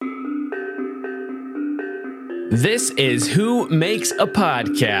This is Who Makes a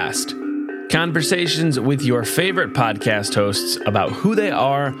Podcast? Conversations with your favorite podcast hosts about who they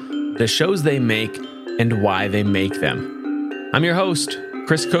are, the shows they make, and why they make them. I'm your host,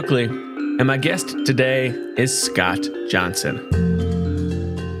 Chris Cookley, and my guest today is Scott Johnson.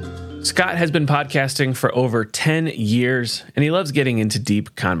 Scott has been podcasting for over 10 years, and he loves getting into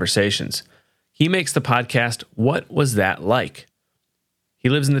deep conversations. He makes the podcast, What Was That Like? He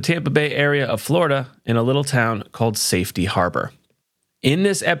lives in the Tampa Bay area of Florida in a little town called Safety Harbor. In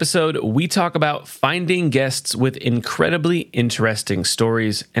this episode, we talk about finding guests with incredibly interesting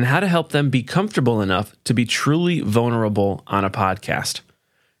stories and how to help them be comfortable enough to be truly vulnerable on a podcast.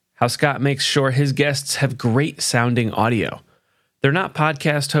 How Scott makes sure his guests have great sounding audio. They're not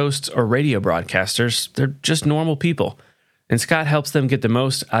podcast hosts or radio broadcasters, they're just normal people, and Scott helps them get the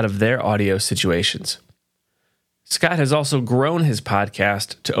most out of their audio situations. Scott has also grown his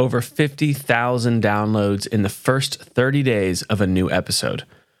podcast to over 50,000 downloads in the first 30 days of a new episode,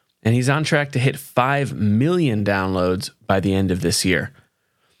 and he's on track to hit 5 million downloads by the end of this year.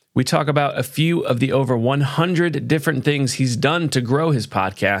 We talk about a few of the over 100 different things he's done to grow his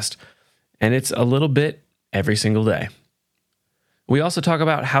podcast, and it's a little bit every single day. We also talk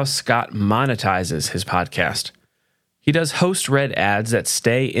about how Scott monetizes his podcast. He does host-read ads that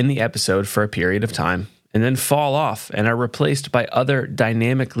stay in the episode for a period of time, and then fall off and are replaced by other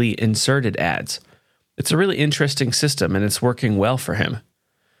dynamically inserted ads. It's a really interesting system, and it's working well for him.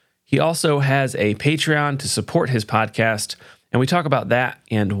 He also has a Patreon to support his podcast, and we talk about that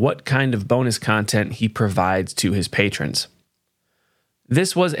and what kind of bonus content he provides to his patrons.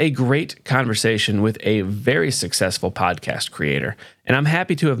 This was a great conversation with a very successful podcast creator, and I'm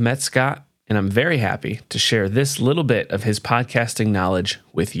happy to have met Scott, and I'm very happy to share this little bit of his podcasting knowledge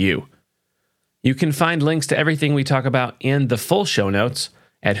with you. You can find links to everything we talk about and the full show notes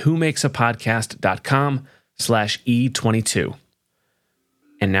at whomakesapodcast.com/E22.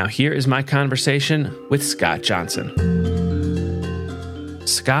 And now here is my conversation with Scott Johnson.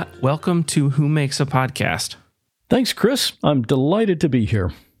 Scott, welcome to Who Makes a Podcast. Thanks, Chris. I'm delighted to be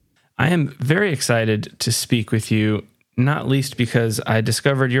here. I am very excited to speak with you, not least because I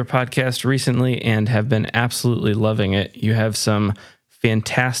discovered your podcast recently and have been absolutely loving it. You have some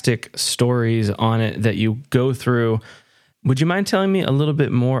fantastic stories on it that you go through. Would you mind telling me a little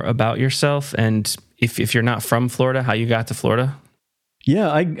bit more about yourself and if you're not from Florida, how you got to Florida?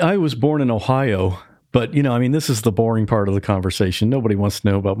 Yeah, I was born in Ohio, but this is the boring part of the conversation. Nobody wants to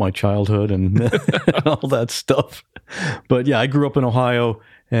know about my childhood and, and all that stuff. But yeah, I grew up in Ohio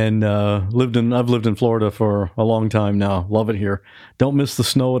and I've lived in Florida for a long time now. Love it here. Don't miss the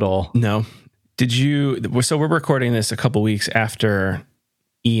snow at all. No. So we're recording this a couple weeks after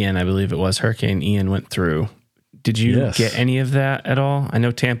Ian, I believe it was, Hurricane Ian went through. Did you get any of that at all? I know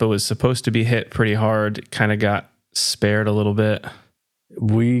Tampa was supposed to be hit pretty hard, kind of got spared a little bit.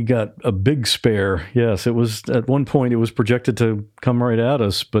 We got a big spare. Yes, it was at one point it was projected to come right at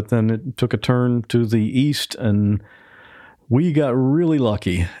us, but then it took a turn to the east and we got really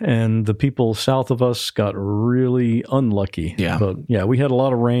lucky, and the people south of us got really unlucky. Yeah. But yeah, we had a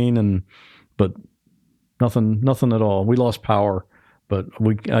lot of rain but nothing at all. We lost power. But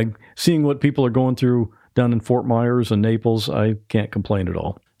seeing what people are going through down in Fort Myers and Naples, I can't complain at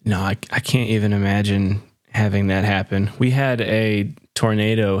all. No, I can't even imagine having that happen. We had a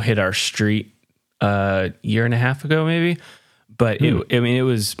tornado hit our street a year and a half ago, maybe. But it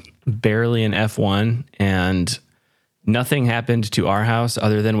was barely an F1, and nothing happened to our house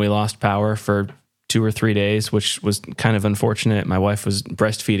other than we lost power for 2 or 3 days, which was kind of unfortunate. My wife was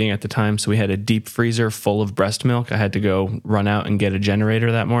breastfeeding at the time, so we had a deep freezer full of breast milk. I had to go run out and get a generator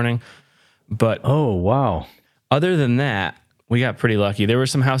that morning. But oh, wow. Other than that, we got pretty lucky. There were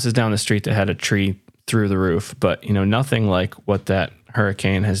some houses down the street that had a tree through the roof, but nothing like what that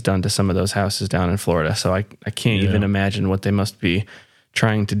hurricane has done to some of those houses down in Florida. So I can't even imagine what they must be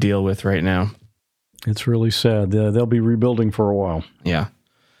trying to deal with right now. It's really sad. They'll be rebuilding for a while. Yeah.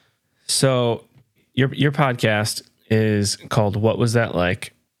 So Your podcast is called What Was That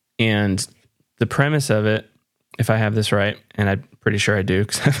Like? And the premise of it, if I have this right, and I'm pretty sure I do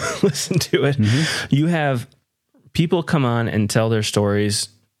because I've listened to it, you have people come on and tell their stories,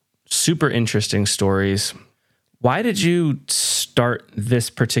 super interesting stories. Why did you start this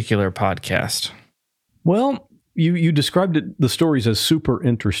particular podcast? Well, you described the stories as super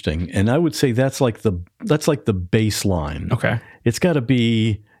interesting, and I would say that's like the baseline. Okay. It's got to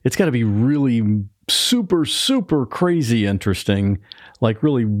be really super, super crazy interesting, like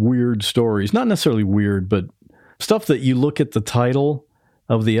really weird stories. Not necessarily weird, but stuff that you look at the title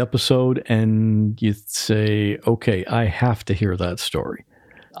of the episode and you say, okay, I have to hear that story.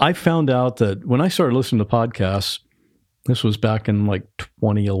 I found out that when I started listening to podcasts, this was back in like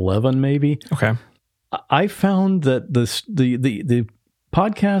 2011, maybe. Okay. I found that the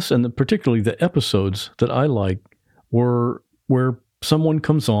podcasts and particularly the episodes that I like were where someone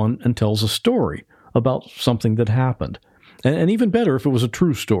comes on and tells a story about something that happened. And even better if it was a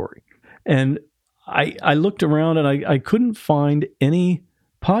true story. And I looked around and I couldn't find any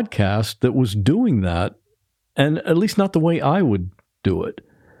podcast that was doing that, and at least not the way I would do it.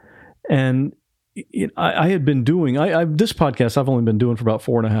 And I had been doing this podcast I've only been doing for about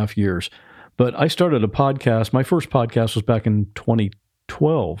 4.5 years, but I started a podcast. My first podcast was back in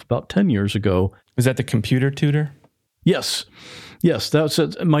 2012, about 10 years ago. Is that the Computer Tutor? Yes, that's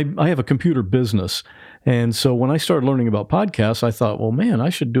it. I have a computer business, and so when I started learning about podcasts, I thought, well, man, I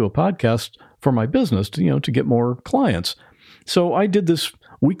should do a podcast for my business to get more clients. So I did this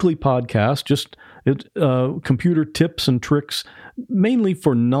weekly podcast, just computer tips and tricks, mainly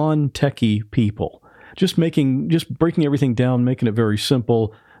for non-techie people. Just breaking everything down, making it very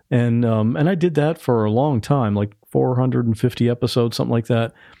simple, and I did that for a long time, like 450 episodes, something like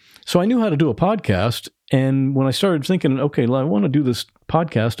that. So I knew how to do a podcast, and when I started thinking, okay, I want to do this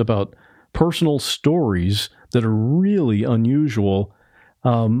podcast about personal stories that are really unusual,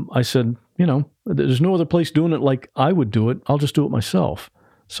 I said, there's no other place doing it like I would do it. I'll just do it myself.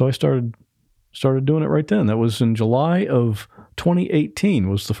 So I started doing it right then. That was in July of 2018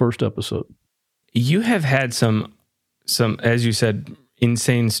 was the first episode. You have had some, as you said,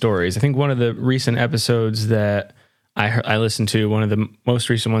 insane stories. I think one of the recent episodes that I listened to, one of the most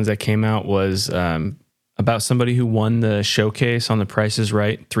recent ones that came out was about somebody who won the showcase on The Price is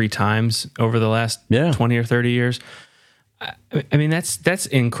Right 3 times over the last 20 or 30 years. I mean, that's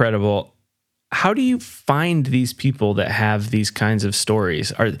incredible. How do you find these people that have these kinds of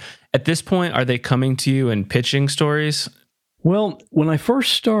stories? At this point, are they coming to you and pitching stories? Well, when I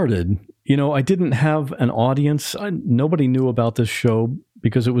first started, I didn't have an audience. Nobody knew about this show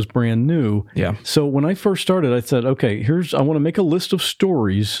because it was brand new. Yeah. So when I first started, I said, okay, I want to make a list of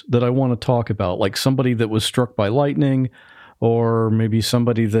stories that I want to talk about, like somebody that was struck by lightning, or maybe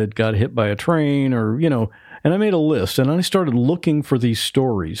somebody that got hit by a train, or, and I made a list, and I started looking for these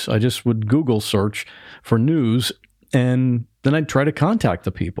stories. I just would Google search for news, and then I'd try to contact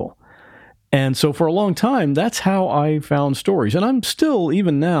the people. And so for a long time, that's how I found stories. And I'm still,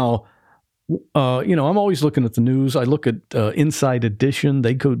 even now, I'm always looking at the news. I look at Inside Edition.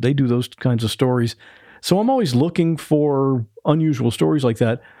 They do those kinds of stories. So I'm always looking for unusual stories like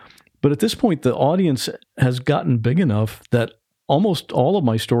that. But at this point, the audience has gotten big enough that almost all of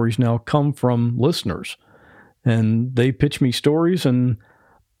my stories now come from listeners. And they pitch me stories, and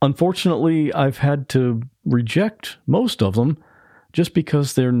unfortunately, I've had to reject most of them just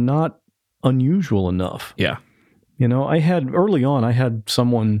because they're not unusual enough. Yeah. Early on, I had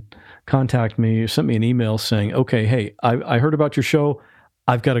someone contact me, sent me an email saying, okay, hey, I heard about your show.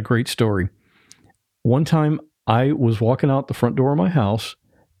 I've got a great story. One time, I was walking out the front door of my house,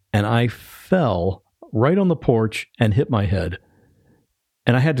 and I fell right on the porch and hit my head.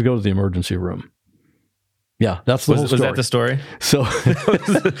 And I had to go to the emergency room. Yeah, that's the whole story. Was that the story?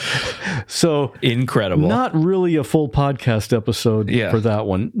 So incredible. Not really a full podcast episode for that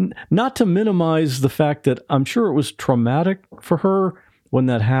one. Not to minimize the fact that I'm sure it was traumatic for her when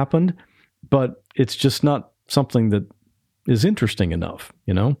that happened, but it's just not something that is interesting enough,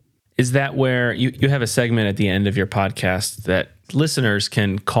 Is that where you have a segment at the end of your podcast that listeners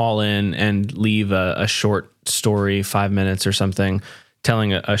can call in and leave a short story, 5 minutes or something,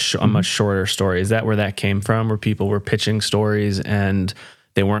 telling a much shorter story? Is that where that came from, where people were pitching stories and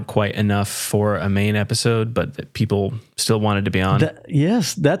they weren't quite enough for a main episode, but that people still wanted to be on?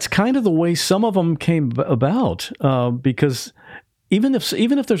 Yes, that's kind of the way some of them came about, because even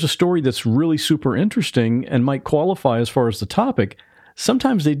if there's a story that's really super interesting and might qualify as far as the topic,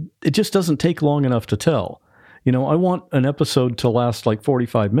 sometimes it just doesn't take long enough to tell. I want an episode to last like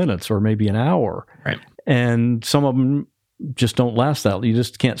 45 minutes or maybe an hour. Right. And some of them just don't last that. You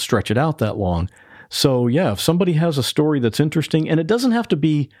just can't stretch it out that long. So yeah, if somebody has a story that's interesting, and it doesn't have to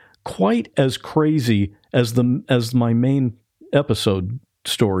be quite as crazy as my main episode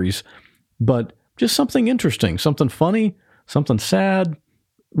stories, but just something interesting, something funny, something sad,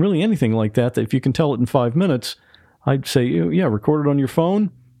 really anything like that if you can tell it in 5 minutes, I'd say, yeah, record it on your phone,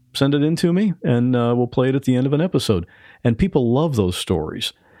 send it in to me, and we'll play it at the end of an episode. And people love those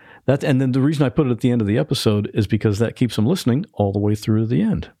stories. And then the reason I put it at the end of the episode is because that keeps them listening all the way through to the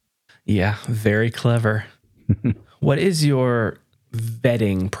end. Yeah, very clever. What is your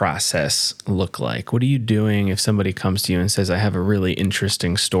vetting process look like? What are you doing if somebody comes to you and says, I have a really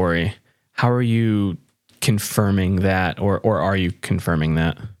interesting story? How are you confirming that, or are you confirming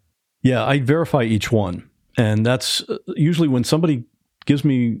that? Yeah, I verify each one. And that's usually when somebody gives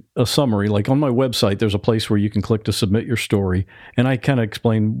me a summary, like on my website, there's a place where you can click to submit your story. And I kind of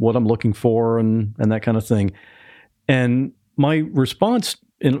explain what I'm looking for and that kind of thing. And my response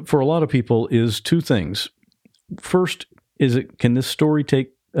for a lot of people is two things. First, can this story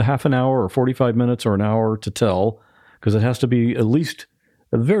take a half an hour or 45 minutes or an hour to tell? Because it has to be at least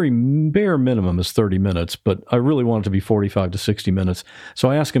a very bare minimum is 30 minutes, but I really want it to be 45 to 60 minutes. So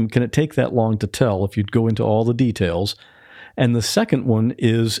I ask him, can it take that long to tell if you'd go into all the details? And the second one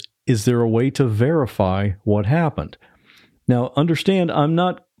is there a way to verify what happened? Now, understand, I'm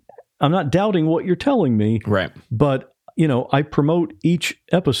not doubting what you're telling me, right? But I promote each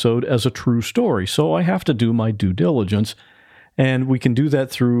episode as a true story, so I have to do my due diligence, and we can do that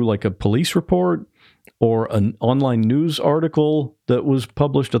through like a police report or an online news article that was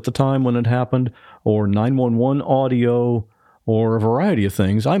published at the time when it happened, or 911 audio, or a variety of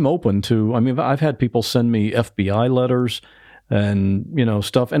things. I'm open to. I mean, I've had people send me FBI letters and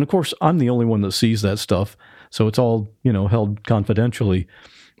stuff, and of course, I'm the only one that sees that stuff, so it's all held confidentially.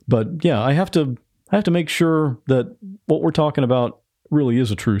 But yeah, I have to make sure that what we're talking about really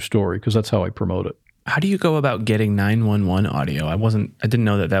is a true story, because that's how I promote it. How do you go about getting 911 audio? I didn't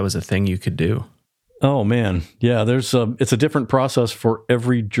know that was a thing you could do. Oh man, yeah. It's a different process for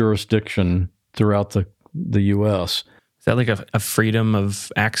every jurisdiction throughout the U.S. Is that like a freedom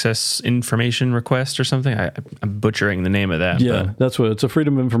of access information request or something? I'm butchering the name of that. Yeah, that's what it's a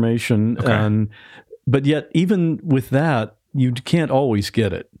freedom of information. Okay. But yet, even with that, you can't always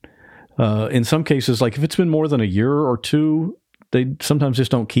get it. In some cases, like if it's been more than a year or two, they sometimes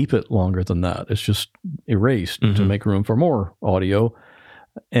just don't keep it longer than that. It's just erased to make room for more audio.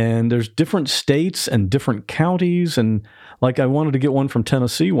 And there's different states and different counties. And like I wanted to get one from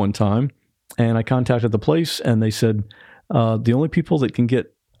Tennessee one time, and I contacted the place, and they said, the only people that can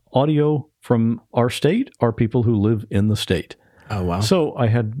get audio from our state are people who live in the state. Oh, wow. So I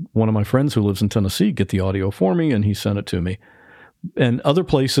had one of my friends who lives in Tennessee get the audio for me, and he sent it to me. And other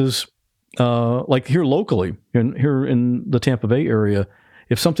places, like here locally, here in the Tampa Bay area,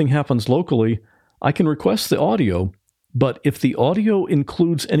 if something happens locally, I can request the audio. But if the audio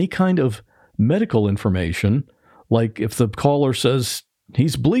includes any kind of medical information, like if the caller says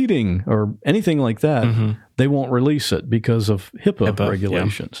he's bleeding or anything like that, they won't release it because of HIPAA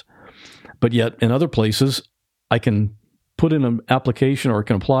regulations. Yeah. But yet in other places, I can put in an application or I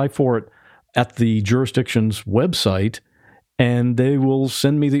can apply for it at the jurisdiction's website, and they will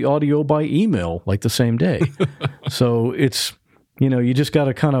send me the audio by email like the same day. So it's, you just got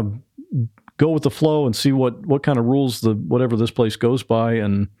to kind of go with the flow and see what kind of rules whatever this place goes by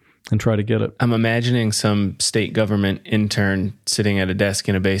and try to get it. I'm imagining some state government intern sitting at a desk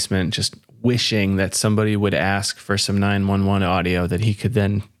in a basement just wishing that somebody would ask for some 911 audio that he could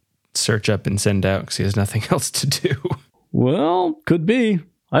then search up and send out because he has nothing else to do. Well, could be.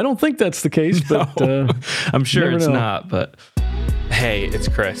 I don't think that's the case, but I'm sure it's not. But hey, it's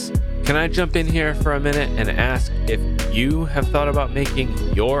Chris. Can I jump in here for a minute and ask if you have thought about making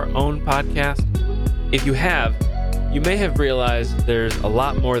your own podcast? If you have, you may have realized there's a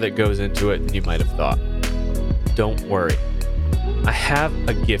lot more that goes into it than you might have thought. Don't worry. I have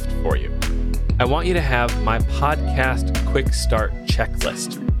a gift for you. I want you to have my podcast quick start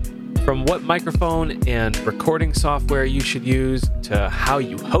checklist. From what microphone and recording software you should use to how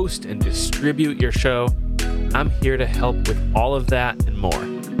you host and distribute your show, I'm here to help with all of that and more.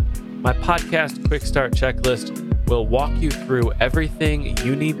 My podcast quick start checklist will walk you through everything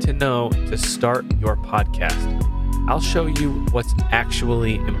you need to know to start your podcast. I'll show you what's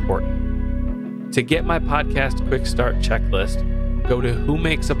actually important. To get my podcast quick start checklist, go to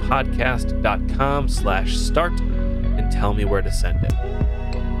whomakesapodcast.com/start and tell me where to send it.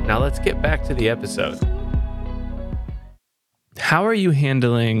 Now let's get back to the episode. How are you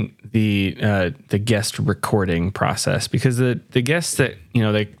handling the guest recording process? Because the guests that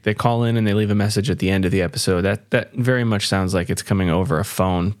they call in and they leave a message at the end of the episode, that very much sounds like it's coming over a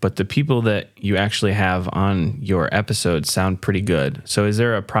phone. But the people that you actually have on your episode sound pretty good. So is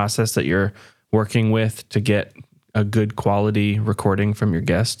there a process that you're working with to get a good quality recording from your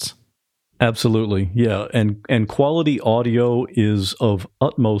guests? Absolutely, yeah, and quality audio is of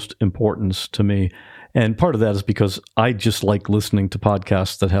utmost importance to me. And part of that is because I just like listening to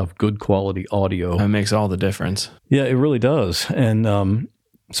podcasts that have good quality audio. That makes all the difference. Yeah, it really does. And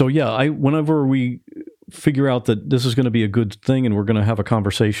so, yeah, whenever we figure out that this is going to be a good thing and we're going to have a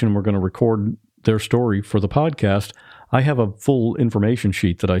conversation, we're going to record their story for the podcast, I have a full information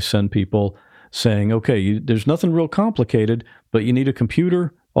sheet that I send people saying, okay, there's nothing real complicated, but you need a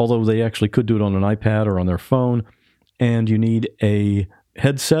computer, although they actually could do it on an iPad or on their phone. And you need a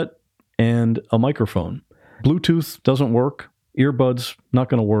headset and a microphone. Bluetooth doesn't work. Earbuds, not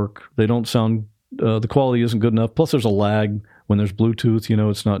going to work. They don't sound, the quality isn't good enough. Plus, there's a lag when there's Bluetooth.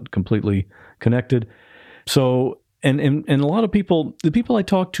 It's not completely connected. So, and a lot of people, the people I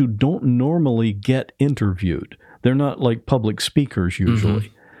talk to don't normally get interviewed. They're not like public speakers usually.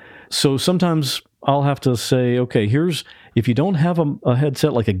 Mm-hmm. So sometimes I'll have to say, okay, if you don't have a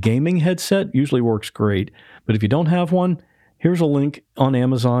headset, like a gaming headset, usually works great. But if you don't have one, here's a link on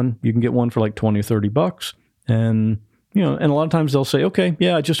Amazon. You can get one for like $20 or $30. And, and a lot of times they'll say, okay,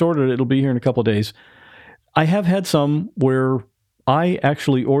 yeah, I just ordered it. It'll be here in a couple of days. I have had some where I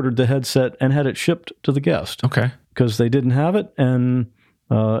actually ordered the headset and had it shipped to the guest. Okay. Because they didn't have it. And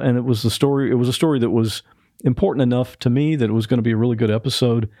it was a story that was important enough to me that it was going to be a really good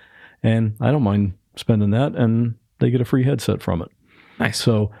episode. And I don't mind spending that. And they get a free headset from it. Nice.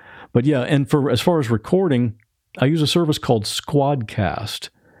 So, but yeah, and as far as recording, I use a service called Squadcast.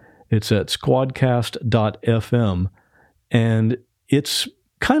 It's at squadcast.fm. And it's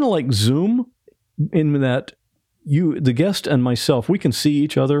kind of like Zoom in that the guest and myself, we can see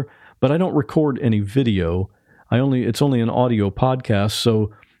each other, but I don't record any video. It's only an audio podcast,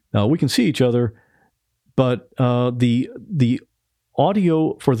 so we can see each other. But the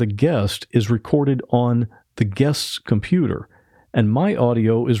audio for the guest is recorded on the guest's computer, and my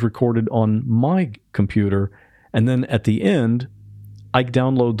audio is recorded on my computer. And then at the end, I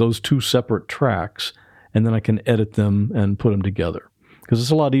download those two separate tracks, and then I can edit them and put them together. Because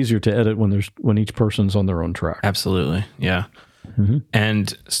it's a lot easier to edit when each person's on their own track. Absolutely, yeah. Mm-hmm.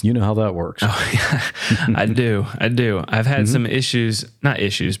 And you know how that works. Oh, yeah. I do. I've had some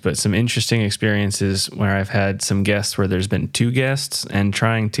but some interesting experiences where I've had some guests where there's been two guests, and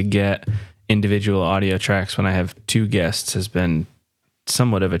trying to get individual audio tracks when I have two guests has been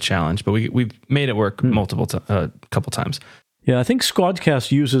somewhat of a challenge, but we've made it work couple times. Yeah, I think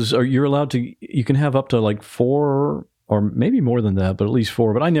Squadcast you can have up to like 4 or maybe more than that, but at least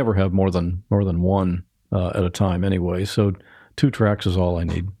 4. But I never have more than one at a time anyway. So 2 tracks is all I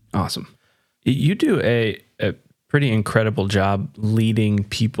need. Awesome. You do a pretty incredible job leading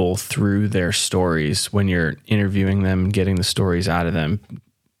people through their stories when you're interviewing them, getting the stories out of them.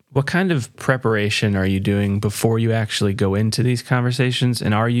 What kind of preparation are you doing before you actually go into these conversations?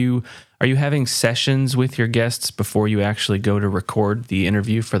 And are you having sessions with your guests before you actually go to record the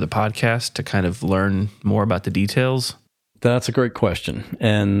interview for the podcast to kind of learn more about the details? That's a great question.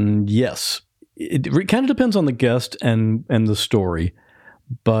 And yes, it kind of depends on the guest and the story.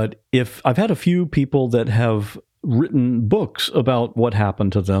 But if I've had a few people that have written books about what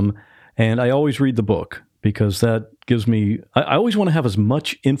happened to them, and I always read the book because that gives me, I always want to have as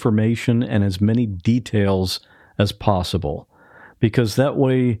much information and as many details as possible, because that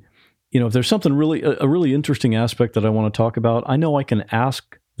way, if there's something a really interesting aspect that I want to talk about, I know I can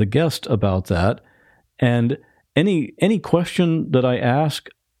ask the guest about that. And any question that I ask,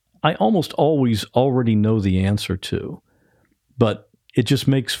 I almost always already know the answer to, but it just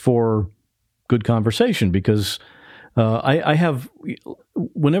makes for good conversation because I have,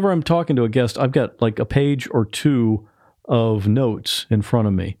 whenever I'm talking to a guest, I've got like a page or 2 of notes in front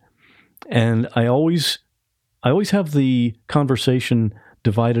of me. And I always have the conversation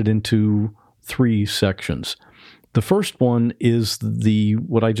divided into 3 sections. The first one is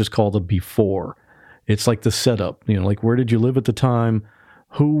what I just call the before. It's like the setup, like where did you live at the time?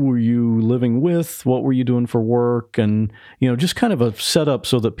 Who were you living with? What were you doing for work? And, just kind of a setup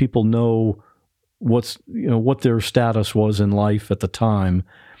so that people know what their status was in life at the time.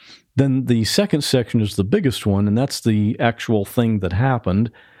 Then the second section is the biggest one, and that's the actual thing that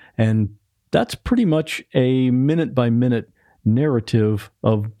happened. And that's pretty much a minute-by-minute narrative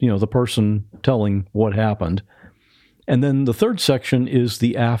of, the person telling what happened. And then the third section is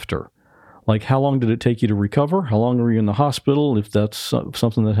the after. Like, how long did it take you to recover? How long were you in the hospital, if that's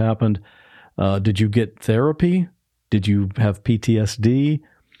something that happened? Did you get therapy? Did you have PTSD?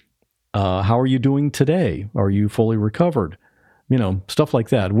 How are you doing today? Are you fully recovered? Stuff like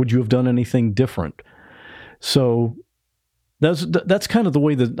that. Would you have done anything different? So that's kind of the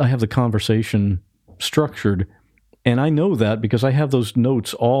way that I have the conversation structured. And I know that because I have those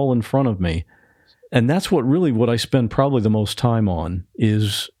notes all in front of me. And that's what I spend probably the most time on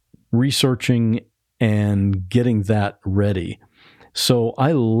is researching and getting that ready. So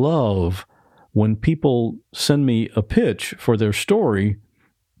I love when people send me a pitch for their story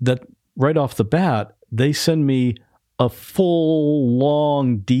that right off the bat, they send me a full,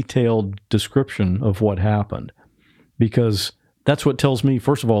 long, detailed description of what happened. Because that's what tells me,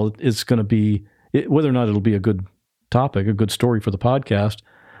 first of all, it's going to be, whether or not it'll be a good topic, a good story for the podcast,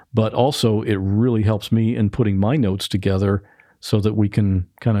 but also it really helps me in putting my notes together so that we can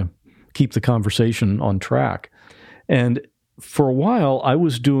kind of keep the conversation on track. And for a while,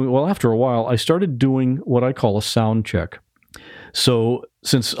 after a while, I started doing what I call a sound check. So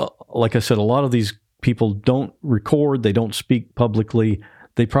since, like I said, a lot of these people don't record, they don't speak publicly,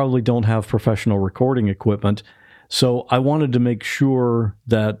 they probably don't have professional recording equipment. So I wanted to make sure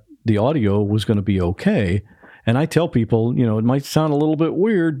that the audio was going to be okay. And I tell people, it might sound a little bit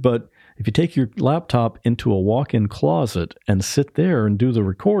weird, but if you take your laptop into a walk-in closet and sit there and do the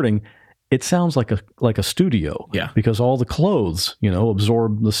recording, it sounds like a studio. Yeah. Because all the clothes,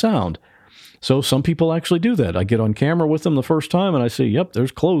 absorb the sound. So some people actually do that. I get on camera with them the first time and I say, yep,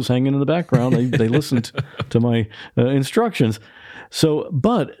 there's clothes hanging in the background. They listened to my instructions. So,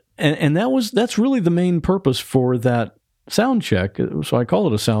 and that's really the main purpose for that sound check. So I call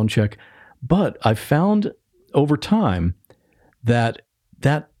it a sound check. But I found over time that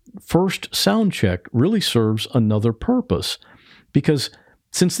first sound check really serves another purpose, because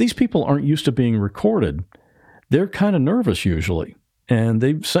since these people aren't used to being recorded, they're kind of nervous usually. And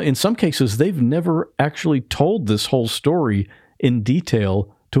in some cases, they've never actually told this whole story in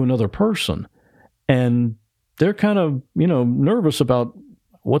detail to another person. And they're kind of, nervous about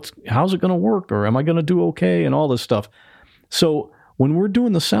how's it going to work, or am I going to do okay, and all this stuff. So when we're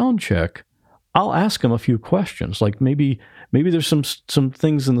doing the sound check, I'll ask them a few questions, like maybe there's some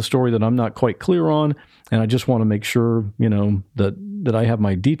things in the story that I'm not quite clear on, and I just want to make sure, that I have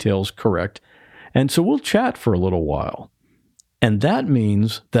my details correct. And so we'll chat for a little while. And that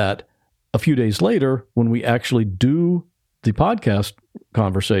means that a few days later, when we actually do the podcast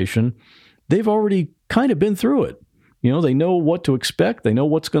conversation, they've already kind of been through it. They know what to expect. They know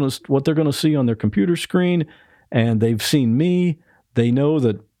what they're going to see on their computer screen, and they've seen me. They know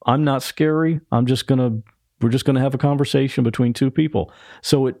that I'm not scary. We're just going to have a conversation between two people.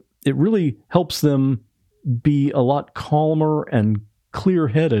 So it really helps them be a lot calmer and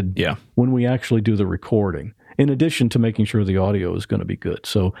clear-headed when we actually do the recording, in addition to making sure the audio is going to be good.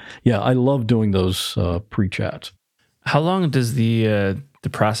 So, yeah, I love doing those pre-chats. How long does the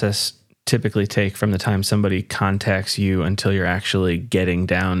process typically take from the time somebody contacts you until you're actually getting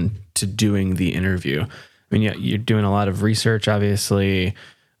down to doing the interview? I mean, you're doing a lot of research, obviously.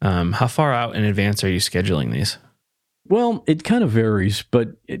 How far out in advance are you scheduling these? Well, it kind of varies, but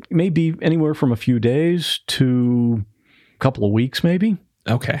it may be anywhere from a few days to a couple of weeks, maybe.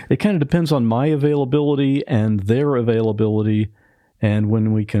 Okay. It kind of depends on my availability and their availability and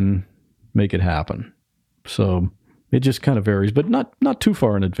when we can make it happen. So it just kind of varies, but not too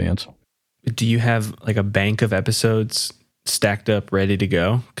far in advance. Do you have like a bank of episodes stacked up, ready to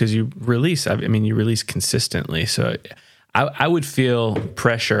go? Because you release consistently. So I would feel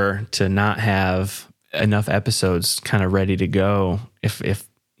pressure to not have enough episodes kind of ready to go if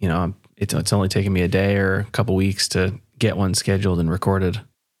it's only taking me a day or a couple weeks to get one scheduled and recorded.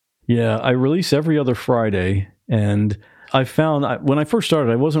 Yeah, I release every other Friday, and I found when I first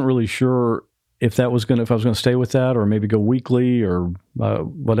started, I wasn't really sure if I was going to stay with that or maybe go weekly or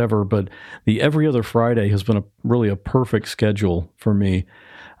whatever. But the every other Friday has been really a perfect schedule for me.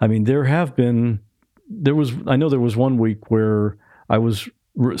 I mean, I know there was one week where I was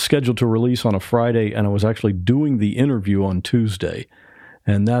scheduled to release on a Friday, and I was actually doing the interview on Tuesday,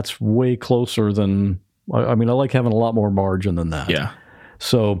 and that's way closer than. I mean, I like having a lot more margin than that. Yeah.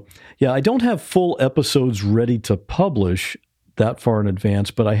 So, yeah, I don't have full episodes ready to publish that far in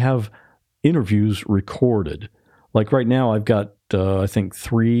advance, but I have interviews recorded. Like right now, I've got, I think,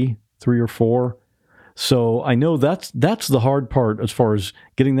 three or four. So I know that's the hard part as far as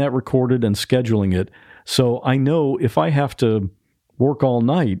getting that recorded and scheduling it. So I know if I have to work all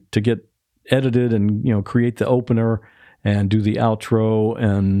night to get edited and, create the opener and do the outro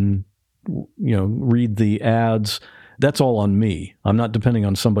and read the ads, that's all on me. I'm not depending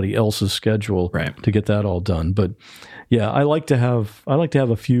on somebody else's schedule to get that all done. But yeah, I like to have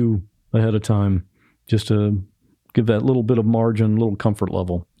a few ahead of time just to give that little bit of margin, little comfort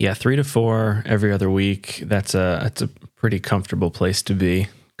level. Yeah, 3 to 4 every other week. That's a pretty comfortable place to be a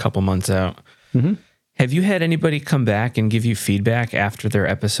couple months out. Mm-hmm. Have you had anybody come back and give you feedback after their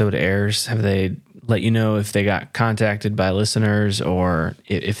episode airs? Have they let you know if they got contacted by listeners or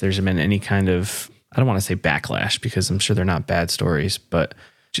if there's been any kind of, I don't want to say backlash because I'm sure they're not bad stories, but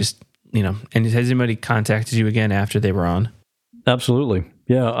just, and has anybody contacted you again after they were on? Absolutely.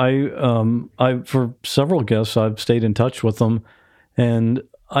 Yeah. I for several guests, I've stayed in touch with them, and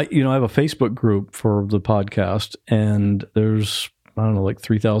I have a Facebook group for the podcast, and there's, I don't know, like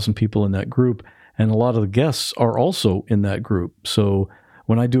 3,000 people in that group. And a lot of the guests are also in that group. So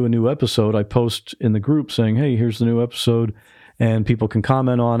when I do a new episode, I post in the group saying, hey, here's the new episode. and people can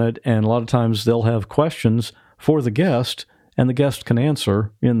comment on it. And a lot of times they'll have questions for the guest, and the guest can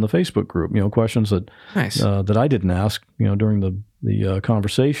answer in the Facebook group, questions that that I didn't ask, during the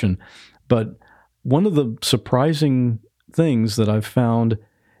conversation. But one of the surprising things that I've found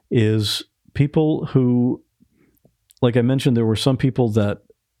is people who, like I mentioned, there were some people that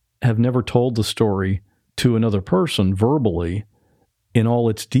have never told the story to another person verbally in all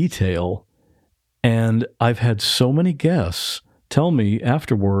its detail. And I've had so many guests tell me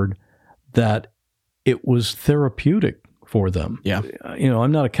afterward that it was therapeutic for them. Yeah.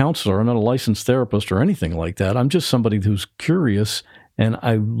 I'm not a counselor. I'm not a licensed therapist or anything like that. I'm just somebody who's curious, and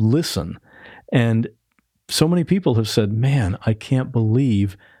I listen. And so many people have said, man, I can't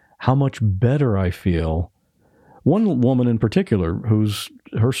believe how much better I feel. One woman in particular,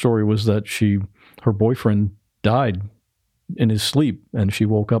 her story was that her boyfriend died in his sleep, and she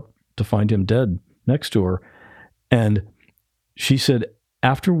woke up to find him dead next to her. And she said,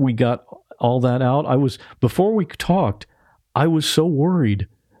 after we got all that out, before we talked, I was so worried,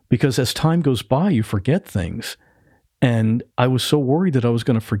 because as time goes by, you forget things. And I was so worried that I was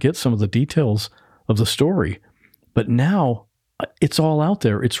going to forget some of the details of the story. But now it's all out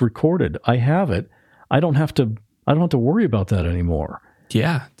there. It's recorded. I have it. I don't have to worry about that anymore.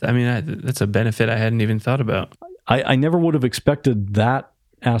 Yeah. I mean, that's a benefit I hadn't even thought about. I never would have expected that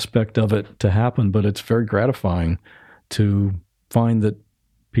aspect of it to happen, but it's very gratifying to find that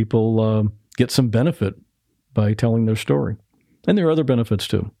people get some benefit by telling their story. And there are other benefits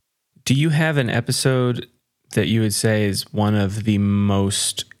too. Do you have an episode that you would say is one of the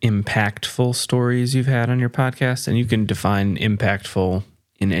most impactful stories you've had on your podcast? And you can define impactful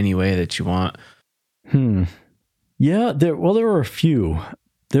in any way that you want. Yeah, there are a few.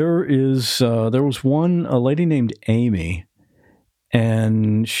 There was a lady named Amy,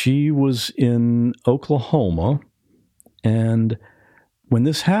 and she was in Oklahoma. And when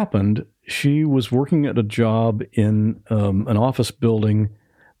this happened, she was working at a job in an office building,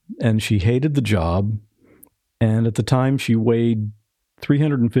 and she hated the job. And at the time, she weighed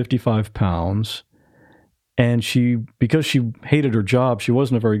 355 pounds. And because she hated her job, she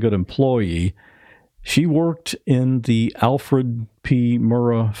wasn't a very good employee. She worked in the Alfred P.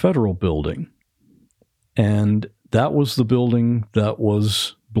 Murrah Federal Building. And that was the building that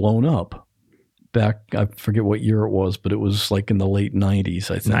was blown up back, I forget what year it was, but it was like in the late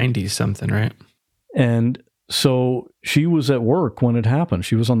 90s, I think. 90s something, right? And so she was at work when it happened.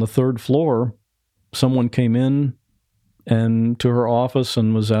 She was on the third floor. Someone came in and to her office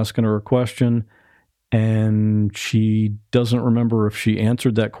and was asking her a question, and she doesn't remember if she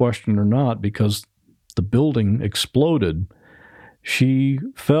answered that question or not because the building exploded. She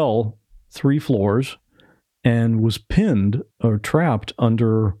fell 3 floors and was pinned or trapped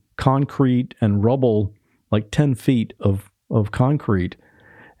under concrete and rubble, like 10 feet of concrete.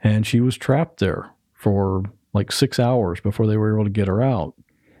 And she was trapped there for like 6 hours before they were able to get her out.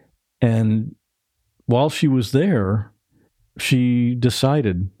 And while she was there, she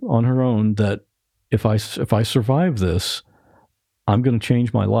decided on her own that if I survive this, I'm going to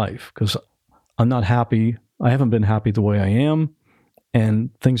change my life because I'm not happy. I haven't been happy the way I am,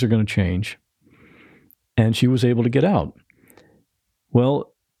 and things are going to change. And she was able to get out.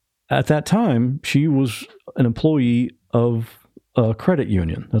 Well, at that time, she was an employee of a credit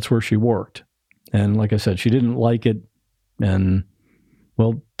union. That's where she worked. And like I said, she didn't like it. And,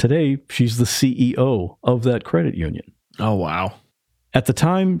 well, today she's the CEO of that credit union. Oh, wow. At the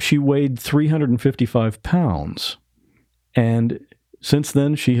time, she weighed 355 pounds. And since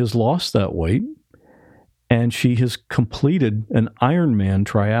then, she has lost that weight. And she has completed an Ironman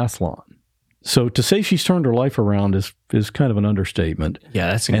triathlon. So to say she's turned her life around is kind of an understatement. Yeah,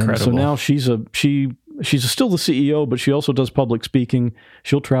 that's incredible. And so now she's still the CEO, but she also does public speaking.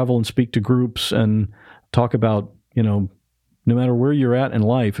 She'll travel and speak to groups and talk about, no matter where you're at in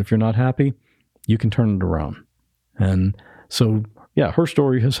life, if you're not happy, you can turn it around. And so, yeah, her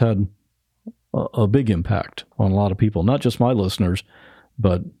story has had a big impact on a lot of people, not just my listeners,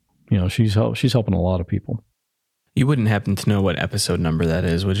 but, she's helping a lot of people. You wouldn't happen to know what episode number that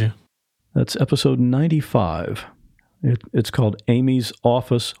is, would you? That's episode 95. It's called Amy's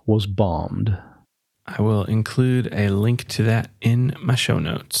Office Was Bombed. I will include a link to that in my show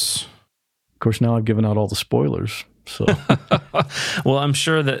notes. Of course, now I've given out all the spoilers. So, well, I'm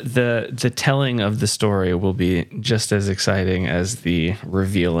sure that the telling of the story will be just as exciting as the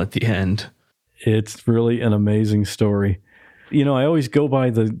reveal at the end. It's really an amazing story. I always go by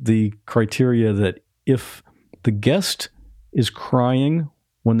the criteria that if the guest is crying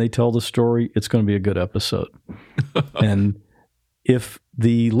when they tell the story, it's going to be a good episode. And if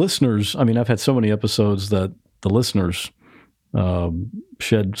the listeners, I've had so many episodes that the listeners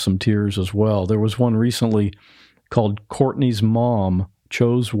shed some tears as well. There was one recently called Courtney's Mom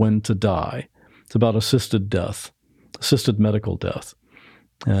Chose When to Die. It's about assisted medical death.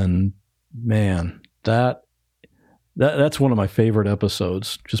 And man, that's one of my favorite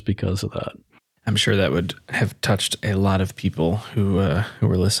episodes just because of that. I'm sure that would have touched a lot of people who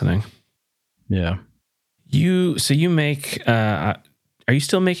were listening. Yeah. So you make, are you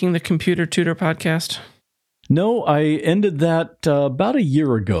still making the Computer Tutor podcast? No, I ended that about a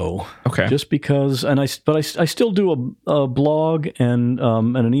year ago. Okay. Just because, but I still do a blog and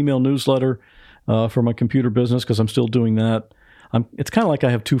an email newsletter for my computer business because I'm still doing that. It's kind of like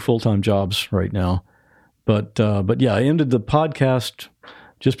I have 2 full-time jobs right now. But yeah, I ended the podcast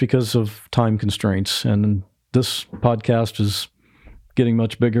just because of time constraints, and this podcast is getting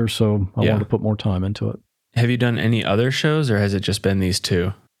much bigger, so I want to put more time into it. Have you done any other shows, or has it just been these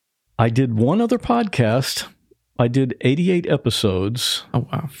 2? I did one other podcast. I did 88 episodes. Oh,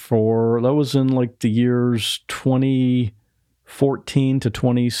 wow. That was in like the years 2014 to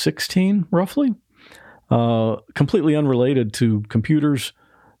 2016, roughly. Completely unrelated to computers,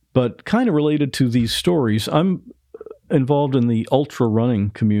 but kind of related to these stories. I'm involved in the ultra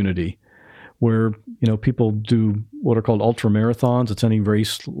running community where, people do what are called ultra marathons. It's any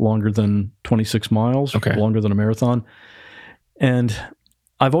race longer than 26 miles, longer than a marathon. And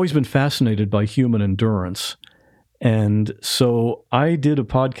I've always been fascinated by human endurance. And so I did a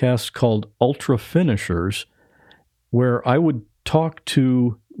podcast called Ultra Finishers, where I would talk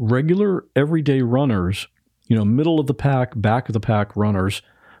to regular everyday runners, middle of the pack, back of the pack runners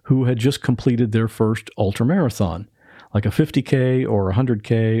who had just completed their first ultra marathon, like a 50K or a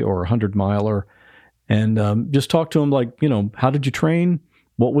 100K or a 100 miler. And just talk to them like, how did you train?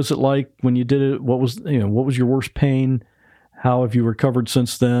 What was it like when you did it? What was your worst pain? How have you recovered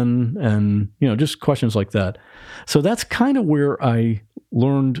since then? And, just questions like that. So that's kind of where I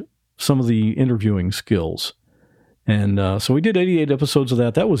learned some of the interviewing skills. And so we did 88 episodes of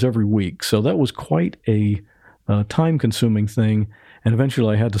that. That was every week. So that was quite a time-consuming thing. And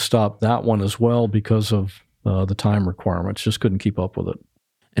eventually I had to stop that one as well because of the time requirements. Just couldn't keep up with it.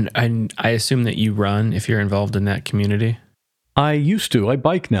 And I assume that you run if you're involved in that community? I used to. I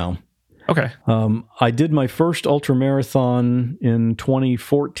bike now. Okay. I did my first ultra marathon in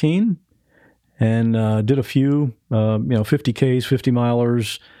 2014 and did a few, 50Ks, 50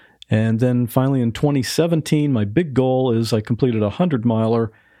 milers. And then finally in 2017, my big goal is I completed a 100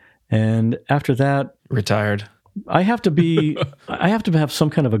 miler. And after that, retired. I have to have some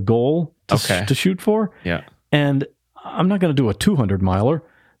kind of a goal to shoot for. Yeah. And I'm not going to do a 200 miler.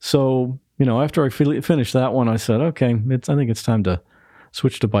 So, after I finished that one, I said, okay, I think it's time to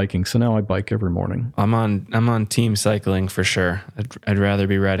switch to biking. So now I bike every morning. I'm on team cycling for sure. I'd rather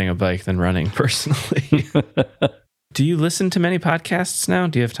be riding a bike than running personally. Do you listen to many podcasts now?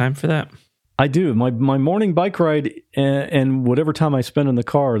 Do you have time for that? I do. My morning bike ride and whatever time I spend in the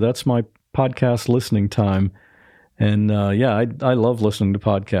car, that's my podcast listening time. And I love listening to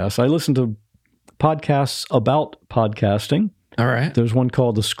podcasts. I listen to podcasts about podcasting. All right. There's one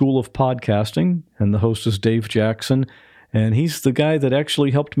called The School of Podcasting, and the host is Dave Jackson. And he's the guy that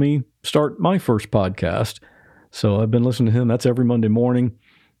actually helped me start my first podcast. So I've been listening to him. That's every Monday morning.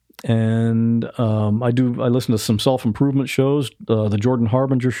 And I listen to some self-improvement shows, the Jordan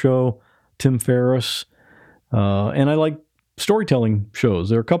Harbinger Show, Tim Ferriss. And I like storytelling shows.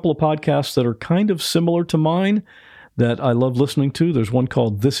 There are a couple of podcasts that are kind of similar to mine that I love listening to. There's one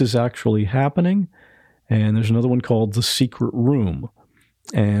called This Is Actually Happening. And there's another one called The Secret Room.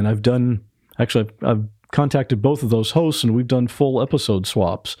 And I've contacted both of those hosts, and we've done full episode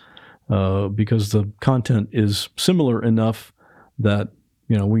swaps because the content is similar enough that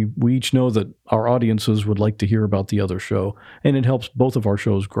we each know that our audiences would like to hear about the other show, and it helps both of our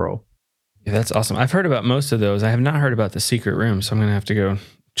shows grow. Yeah, that's awesome. I've heard about most of those. I have not heard about The Secret Room, so I'm going to have to go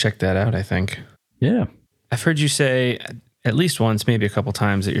check that out, I think. Yeah. I've heard you say at least once, maybe a couple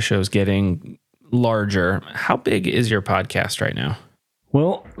times, that your show's getting larger. How big is your podcast right now?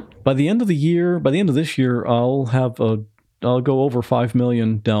 Well, by the end of this year, I'll go over 5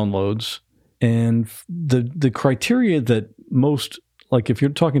 million downloads. And the criteria that most, like if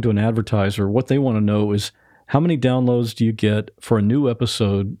you're talking to an advertiser, what they want to know is how many downloads do you get for a new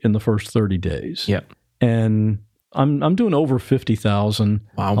episode in the first 30 days? Yep. And I'm doing over 50,000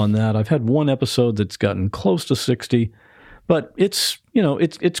 on that. I've had one episode that's gotten close to 60, but it's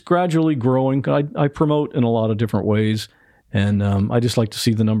gradually growing. I promote in a lot of different ways. And I just like to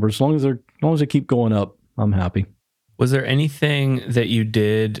see the numbers. As long as they keep going up, I'm happy. Was there anything that you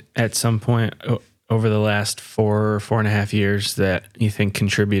did at some point over the last 4.5 years that you think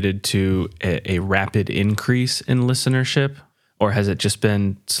contributed to a rapid increase in listenership? or has it just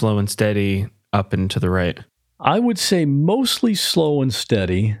been slow and steady up and to the right? I would say mostly slow and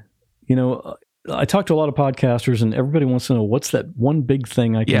steady. You know, I talk to a lot of podcasters, and everybody wants to know what's that one big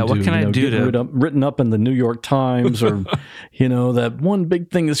thing I can do. Yeah, what can I do to written up in the New York Times, or that one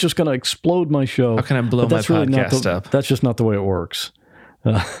big thing that's just going to explode my show. How can I blow my podcast up? That's just not the way it works.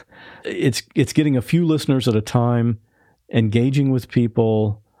 It's getting a few listeners at a time, engaging with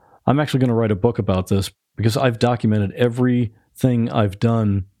people. I'm actually going to write a book about this because I've documented everything I've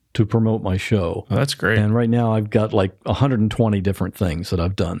done to promote my show. Oh, that's great. And right now I've got like 120 different things that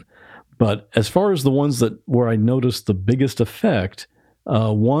I've done. But as far as the ones where I noticed the biggest effect,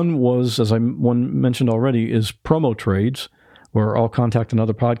 one was, as I mentioned already, is promo trades, where I'll contact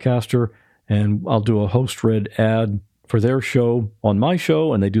another podcaster and I'll do a host-read ad for their show on my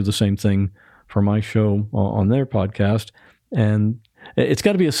show, and they do the same thing for my show on their podcast. And it's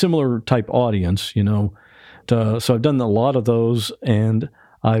got to be a similar type audience, so I've done a lot of those, and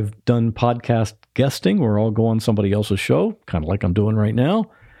I've done podcast guesting where I'll go on somebody else's show, kind of like I'm doing right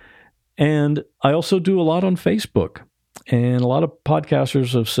now. And I also do a lot on Facebook. And a lot of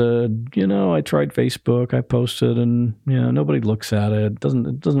podcasters have said, I tried Facebook, I posted, and nobody looks at it. It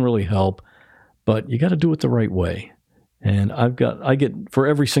doesn't really help. But you got to do it the right way. And I get for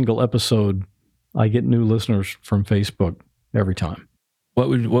every single episode, I get new listeners from Facebook every time. What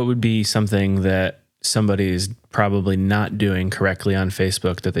would be something that somebody is probably not doing correctly on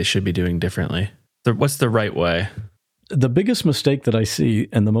Facebook that they should be doing differently? What's the right way? The biggest mistake that I see,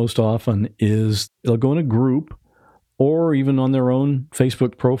 and the most often, is they'll go in a group or even on their own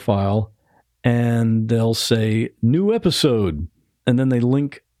Facebook profile, and they'll say, new episode, and then they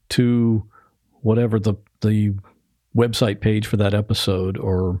link to whatever the website page for that episode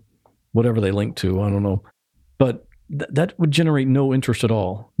or whatever they link to. I don't know. But that would generate no interest at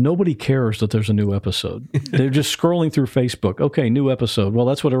all. Nobody cares that there's a new episode. They're just scrolling through Facebook. Okay, new episode. Well,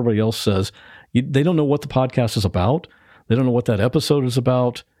 that's what everybody else says. They don't know what the podcast is about. They don't know what that episode is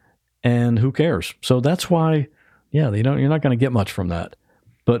about, and who cares? So that's why, you're not going to get much from that.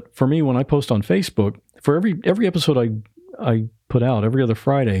 But for me, when I post on Facebook, for every episode I put out every other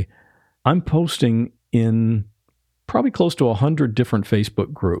Friday, I'm posting in probably close to 100 different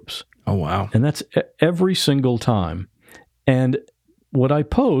Facebook groups. Oh, wow. And that's every single time. And what I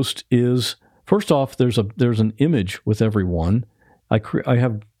post is, first off, there's an image with every one. I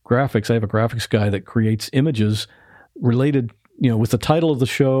have graphics. I have a graphics guy that creates images related, with the title of the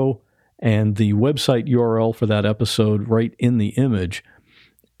show and the website URL for that episode right in the image.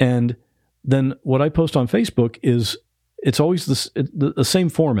 And then what I post on Facebook is, it's always the same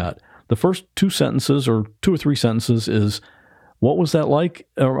format. The first two sentences or two or three sentences is, what was that like?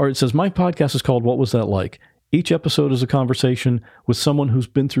 Or it says, my podcast is called What Was That Like? Each episode is a conversation with someone who's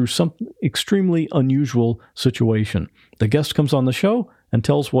been through some extremely unusual situation. The guest comes on the show and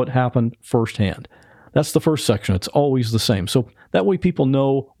tells what happened firsthand. That's the first section. It's always the same. So that way people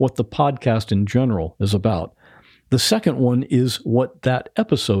know what the podcast in general is about. The second one is what that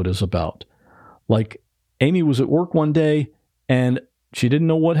episode is about. Like, Amy was at work one day and she didn't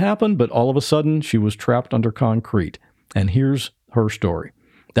know what happened, but all of a sudden she was trapped under concrete. And here's her story.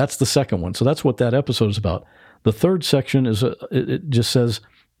 That's the second one. So that's what that episode is about. The third section is, it just says,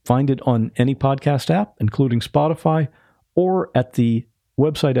 find it on any podcast app, including Spotify, or at the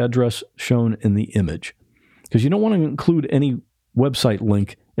website address shown in the image. Because you don't want to include any website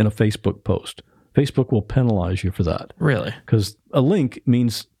link in a Facebook post. Facebook will penalize you for that. Really? Because a link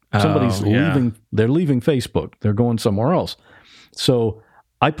means somebody's leaving. They're leaving Facebook. They're going somewhere else. So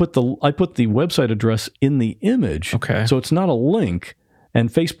I put the website address in the image. Okay. So it's not a link, and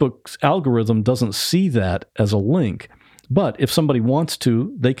Facebook's algorithm doesn't see that as a link. But if somebody wants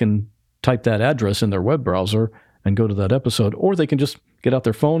to, they can type that address in their web browser and go to that episode, or they can just get out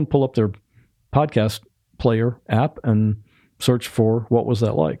their phone, pull up their podcast player app, and search for What Was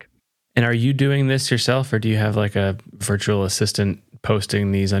That Like? And are you doing this yourself, or do you have like a virtual assistant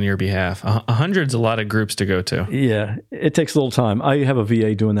posting these on your behalf? 100's a lot of groups to go to. Yeah, it takes a little time. I have a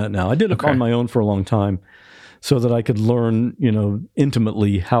VA doing that now. I did it on my own for a long time so that I could learn,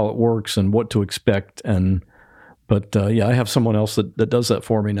 intimately how it works and what to expect. But I have someone else that does that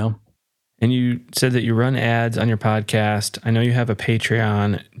for me now. And you said that you run ads on your podcast. I know you have a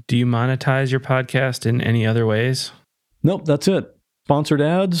Patreon. Do you monetize your podcast in any other ways? Nope, that's it. Sponsored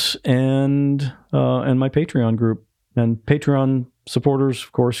ads and my Patreon group. And Patreon supporters,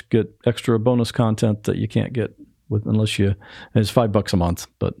 of course, get extra bonus content that you can't get unless it's $5 a month,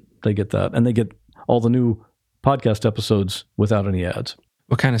 but they get that. And they get all the new podcast episodes without any ads.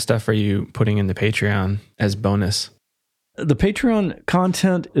 What kind of stuff are you putting in the Patreon as bonus? The Patreon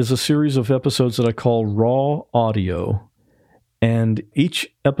content is a series of episodes that I call Raw Audio. And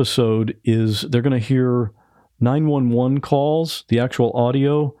each episode they're going to hear 911 calls, the actual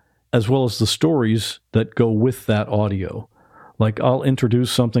audio, as well as the stories that go with that audio. Like I'll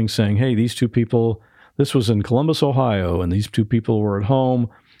introduce something saying, hey, these two people, this was in Columbus, Ohio, and these two people were at home,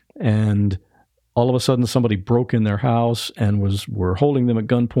 and all of a sudden somebody broke in their house and were holding them at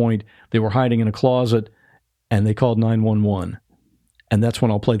gunpoint. They were hiding in a closet, and they called 911. And that's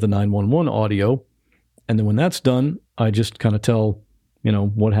when I'll play the 911 audio. And then when that's done, I just kind of tell,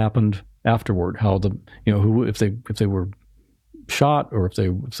 what happened afterward, how who, if they were shot, or if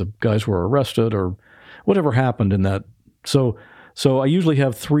the guys were arrested, or whatever happened in that. So I usually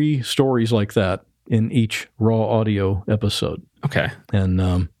have 3 stories like that in each raw audio episode. Okay.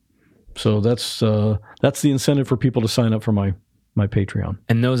 And so that's the incentive for people to sign up for my Patreon.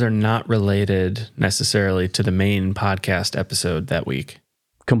 And those are not related necessarily to the main podcast episode that week?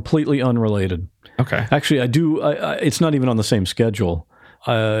 Completely unrelated. Okay. Actually, I do. It's not even on the same schedule.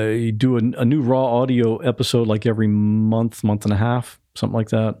 I do a new raw audio episode like every month and a half, something like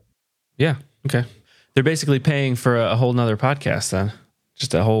that. Yeah. Okay. They're basically paying for a whole nother podcast then.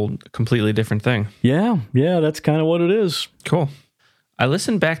 Just a whole completely different thing. Yeah. That's kind of what it is. Cool. I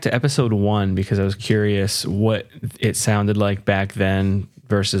listened back to episode 1 because I was curious what it sounded like back then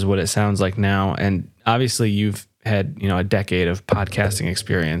versus what it sounds like now. And obviously you've had, a decade of podcasting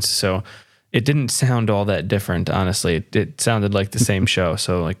experience. So it didn't sound all that different, honestly. It sounded like the same show.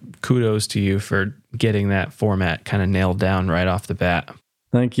 So like kudos to you for getting that format kind of nailed down right off the bat.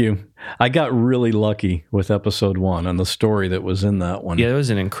 Thank you. I got really lucky with episode 1 and the story that was in that one. Yeah, it was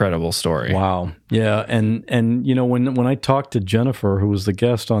an incredible story. Wow. Yeah. And when I talked to Jennifer, who was the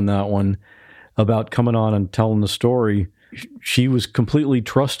guest on that one, about coming on and telling the story, she was completely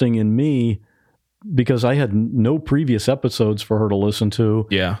trusting in me because I had no previous episodes for her to listen to.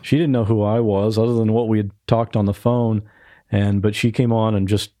 Yeah. She didn't know who I was other than what we had talked on the phone. But she came on and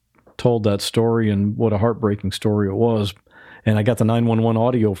just told that story, and what a heartbreaking story it was. And I got the 911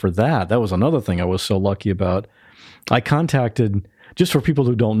 audio for that. That was another thing I was so lucky about. I contacted, just for people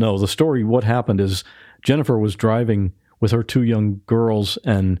who don't know, the story, what happened is Jennifer was driving with her 2 young girls,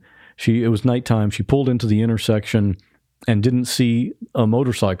 and it was nighttime. She pulled into the intersection and didn't see a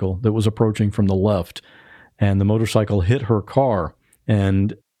motorcycle that was approaching from the left. And the motorcycle hit her car.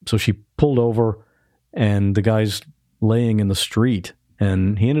 And so she pulled over, and the guy's laying in the street,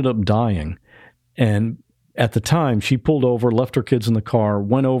 and he ended up dying. And at the time, she pulled over, left her kids in the car,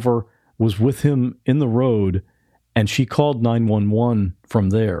 went over, was with him in the road, and she called 911 from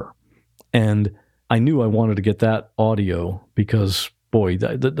there. And I knew I wanted to get that audio because, boy,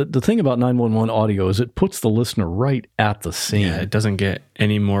 the thing about 911 audio is it puts the listener right at the scene. Yeah, it doesn't get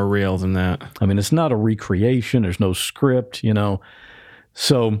any more real than that. I mean, it's not a recreation. There's no script,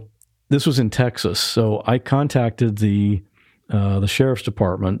 So this was in Texas. So I contacted the sheriff's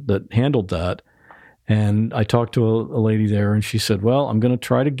department that handled that. And I talked to a lady there, and she said, well, I'm going to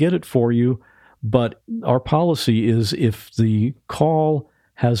try to get it for you. But our policy is if the call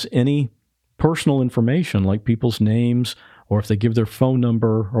has any personal information, like people's names, or if they give their phone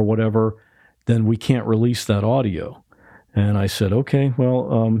number or whatever, then we can't release that audio. And I said, okay,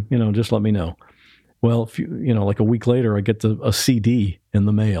 well, just let me know. Well, like a week later, I get a CD in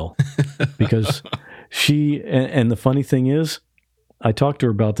the mail because and the funny thing is, I talked to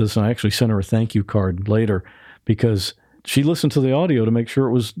her about this, and I actually sent her a thank you card later because she listened to the audio to make sure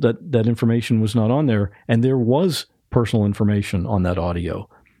it was that information was not on there, and there was personal information on that audio,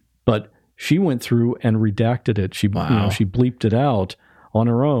 but she went through and redacted it. She she bleeped it out on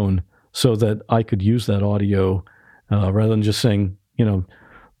her own so that I could use that audio rather than just saying,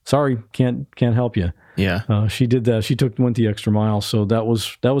 sorry, can't help you. Yeah. She did that. She went the extra mile. So that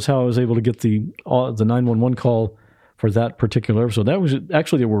was how I was able to get the 911 call for that particular episode. That was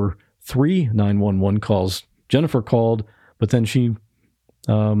actually, there were 3 911 calls. Jennifer called, but then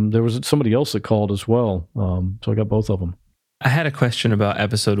there was somebody else that called as well. So I got both of them. I had a question about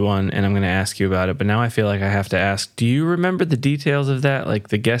episode 1, and I'm going to ask you about it, but now I feel like I have to ask, do you remember the details of that? Like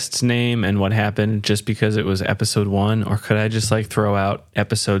the guest's name and what happened just because it was episode 1? Or could I just throw out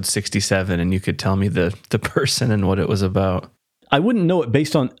episode 67 and you could tell me the person and what it was about? I wouldn't know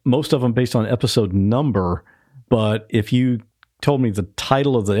it most of them based on episode number. But if you told me the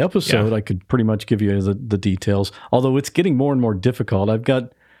title of the episode, I could pretty much give you the details. Although it's getting more and more difficult. I've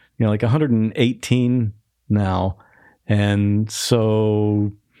got, like 118 now. And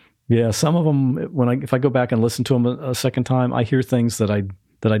so, some of them, if I go back and listen to them a second time, I hear things that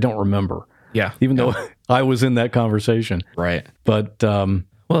I don't remember. Yeah. Even though I was in that conversation. Right. But,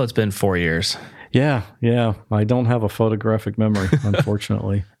 well, it's been 4 years. Yeah. I don't have a photographic memory,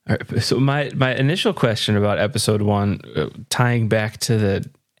 unfortunately. All right, so my initial question about episode 1, tying back to the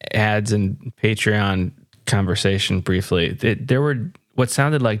ads and Patreon conversation briefly, there were what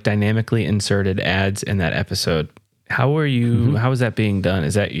sounded like dynamically inserted ads in that episode. How were you? How was that being done?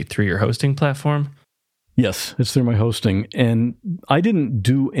 Is that through your hosting platform? Yes, it's through my hosting. And I didn't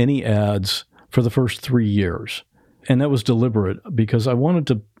do any ads for the first 3 years. And that was deliberate because I wanted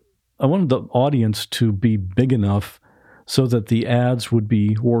the audience to be big enough so that the ads would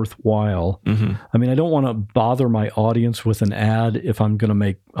be worthwhile. Mm-hmm. I mean, I don't want to bother my audience with an ad if I'm going to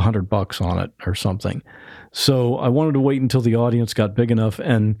make $100 on it or something. So I wanted to wait until the audience got big enough.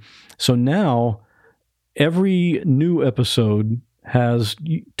 And so now every new episode has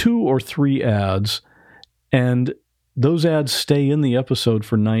 2 or 3 ads, and those ads stay in the episode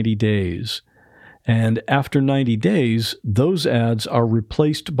for 90 days. And after 90 days, those ads are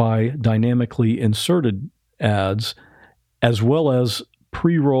replaced by dynamically inserted ads, as well as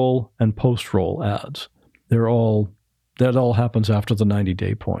pre-roll and post-roll ads. That all happens after the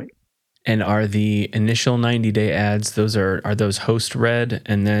 90-day point. And are the initial 90-day ads, are those host read,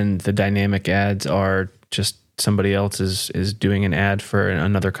 and then the dynamic ads are just somebody else is doing an ad for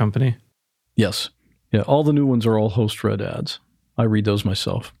another company? Yes. Yeah, all the new ones are all host read ads. I read those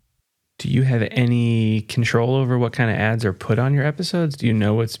myself. Do you have any control over what kind of ads are put on your episodes? Do you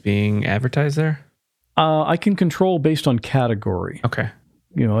know what's being advertised there? I can control based on category. Okay.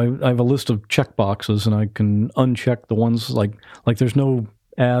 You know, I have a list of check boxes, and I can uncheck the ones like there's no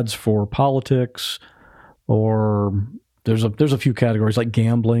ads for politics, or there's a few categories like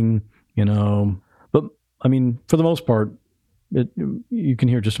gambling, you know. But I mean, for the most part, you can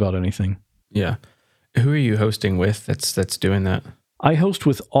hear just about anything. Yeah. Who are you hosting with that's doing that? I host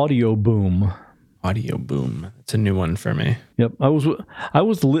with Audio Boom. Audio Boom. It's a new one for me. Yep. I was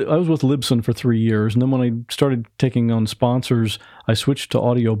with Libsyn for 3 years, and then when I started taking on sponsors, I switched to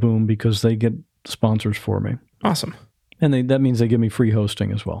Audio Boom because they get sponsors for me. Awesome. And that means they give me free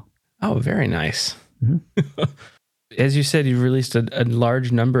hosting as well. Oh, very nice. Mm-hmm. As you said, you've released a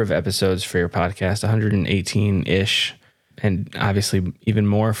large number of episodes for your podcast, 118-ish, and obviously even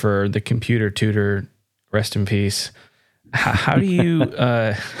more for the Computer Tutor. Rest in peace. How do you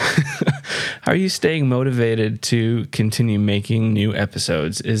how are you staying motivated to continue making new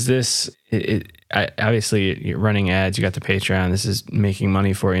episodes? Is this obviously you're running ads, you got the Patreon, this is making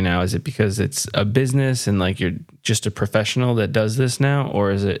money for you now. Is it because it's a business and like you're just a professional that does this now,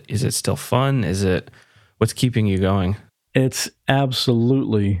 or is it still fun? What's keeping you going? It's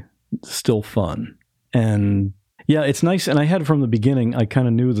absolutely still fun. And yeah, it's nice. And I had from the beginning, I kind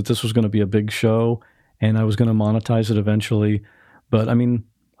of knew that this was going to be a big show and I was going to monetize it eventually. But I mean,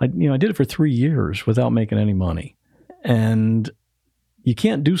 I did it for 3 years without making any money. And you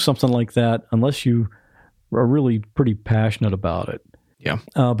can't do something like that unless you are really pretty passionate about it. Yeah.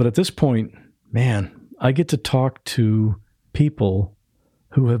 But at this point, man, I get to talk to people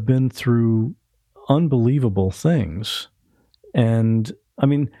who have been through unbelievable things. And I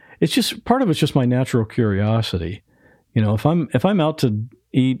mean, it's just part of it's just my natural curiosity. You know, if I'm out to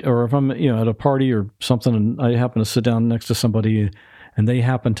eat, or if I'm at a party or something, and I happen to sit down next to somebody, and they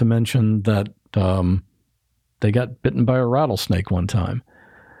happen to mention that they got bitten by a rattlesnake one time,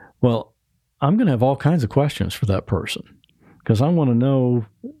 well, I'm going to have all kinds of questions for that person because I want to know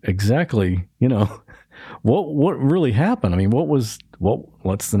exactly, what really happened. I mean, what's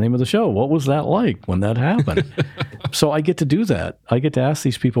the name of the show? What was that like when that happened? So I get to do that. I get to ask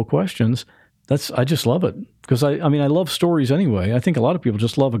these people questions. I just love it because I love stories anyway. I think a lot of people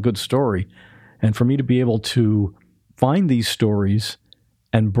just love a good story. And for me to be able to find these stories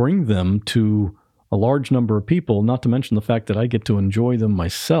and bring them to a large number of people, not to mention the fact that I get to enjoy them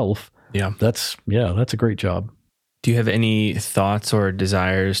myself. Yeah. That's a great job. Do you have any thoughts or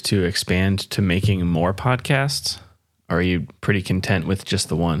desires to expand to making more podcasts? Or are you pretty content with just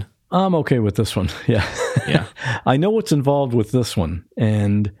the one? I'm okay with this one. Yeah. Yeah. I know what's involved with this one.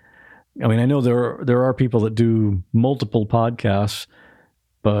 And I mean, I know there are people that do multiple podcasts,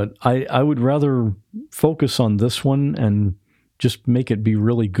 but I would rather focus on this one and just make it be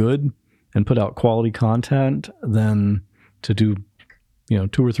really good and put out quality content than to do, 2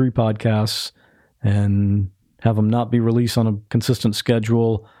 or 3 podcasts and have them not be released on a consistent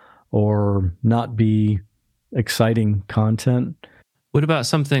schedule or not be exciting content. What about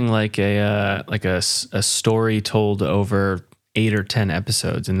something like a story told over 8 or 10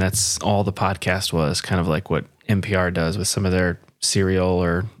 episodes, and that's all the podcast was, kind of like what NPR does with some of their Serial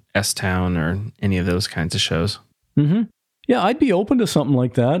or S-Town or any of those kinds of shows? Mm-hmm. Yeah, I'd be open to something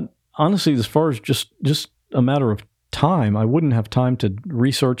like that. Honestly, as far as just a matter of time, I wouldn't have time to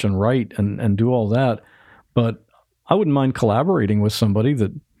research and write and do all that. But I wouldn't mind collaborating with somebody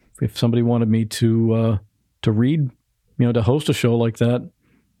that if somebody wanted me to read, to host a show like that,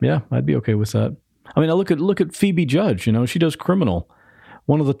 yeah, I'd be okay with that. I mean, I look at Phoebe Judge. She does Criminal,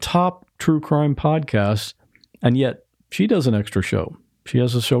 one of the top true crime podcasts, and yet she does an extra show. She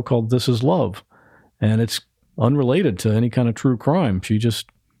has a show called This Is Love, and it's unrelated to any kind of true crime. She just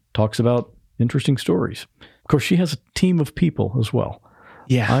talks about interesting stories. Of course, she has a team of people as well.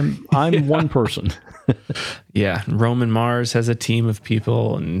 Yeah. I'm one person. Yeah. Roman Mars has a team of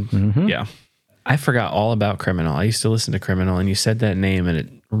people, and yeah. I forgot all about Criminal. I used to listen to Criminal, and you said that name, and it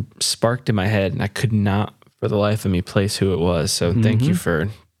sparked in my head, and I could not for the life of me place who it was. So thank you for,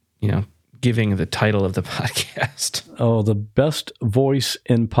 giving the title of the podcast. Oh, the best voice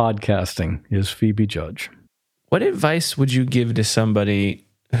in podcasting is Phoebe Judge. What advice would you give to somebody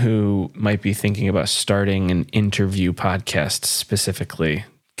who might be thinking about starting an interview podcast specifically,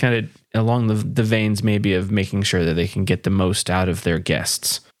 kind of along the veins maybe of making sure that they can get the most out of their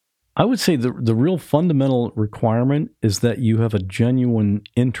guests? I would say the real fundamental requirement is that you have a genuine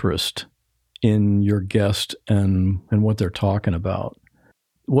interest in your guest and what they're talking about.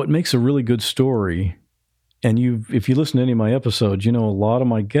 What makes a really good story, and if you listen to any of my episodes, a lot of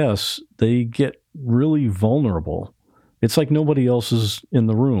my guests, they get really vulnerable. It's like nobody else is in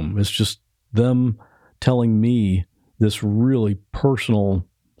the room. It's just them telling me this really personal,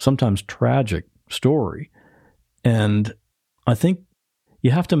 sometimes tragic story. And I think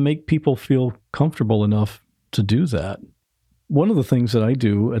you have to make people feel comfortable enough to do that. One of the things that I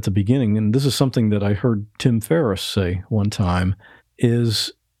do at the beginning, and this is something that I heard Tim Ferriss say one time,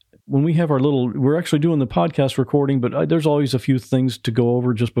 is when we have we're actually doing the podcast recording, but there's always a few things to go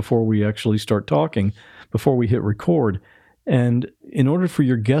over just before we actually start talking, before we hit record. And in order for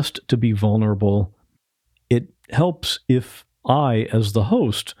your guest to be vulnerable, it helps if I, as the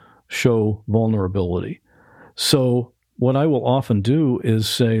host, show vulnerability. So what I will often do is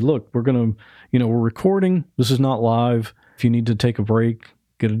say, look, we're recording. This is not live. If you need to take a break,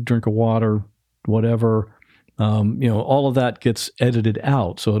 get a drink of water, whatever, all of that gets edited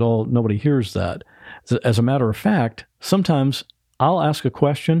out. So nobody hears that. As a matter of fact, sometimes I'll ask a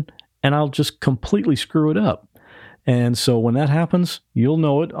question and I'll just completely screw it up. And so when that happens, you'll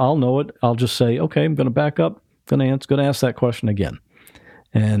know it. I'll know it. I'll just say, okay, I'm going to back up. Going to ask that question again.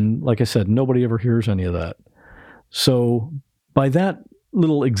 And like I said, nobody ever hears any of that. So by that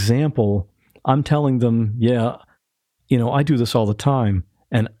little example, I'm telling them, yeah, I do this all the time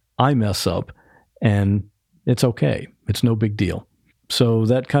and I mess up and it's okay. It's no big deal. So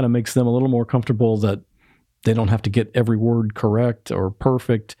that kind of makes them a little more comfortable that they don't have to get every word correct or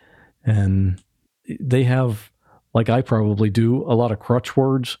perfect. And they have, like I probably do, a lot of crutch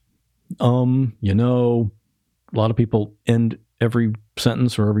words. A lot of people end every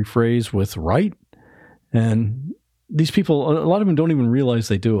sentence or every phrase with right. And these people, a lot of them don't even realize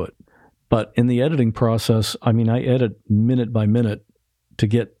they do it. But in the editing process, I edit minute by minute to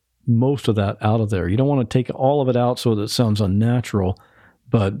get most of that out of there. You don't want to take all of it out so that it sounds unnatural,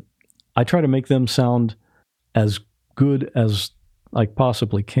 but I try to make them sound as good as I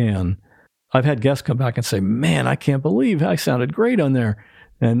possibly can. I've had guests come back and say, man, I can't believe I sounded great on there.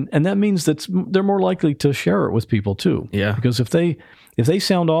 And that means that they're more likely to share it with people too. Yeah. Because if they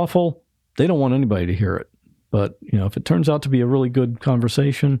sound awful, they don't want anybody to hear it. But, if it turns out to be a really good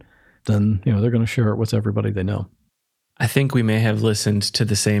conversation, then, they're going to share it with everybody they know. I think we may have listened to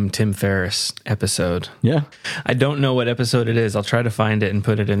the same Tim Ferriss episode. Yeah. I don't know what episode it is. I'll try to find it and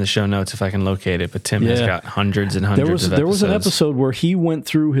put it in the show notes if I can locate it. But Tim has got hundreds and hundreds of episodes. There was an episode where he went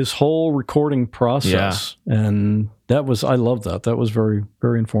through his whole recording process. Yeah. And I loved that. That was very,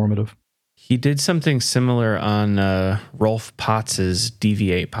 very informative. He did something similar on Rolf Potts's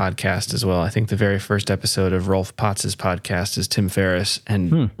Deviate podcast as well. I think the very first episode of Rolf Potts's podcast is Tim Ferriss,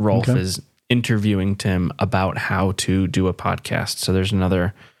 and Rolf is interviewing Tim about how to do a podcast. So there's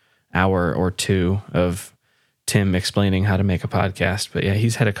another hour or two of Tim explaining how to make a podcast. But yeah,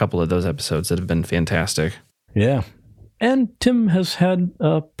 he's had a couple of those episodes that have been fantastic. Yeah. And Tim has had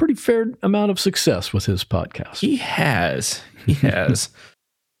a pretty fair amount of success with his podcast. He has.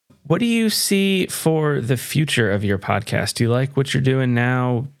 What do you see for the future of your podcast? Do you like what you're doing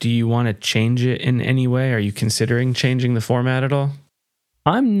now? Do you want to change it in any way? Are you considering changing the format at all?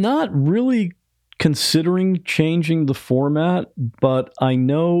 I'm not really considering changing the format, but I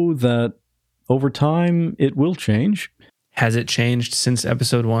know that over time it will change. Has it changed since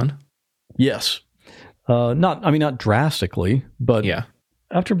episode 1? Yes. Not drastically, but yeah.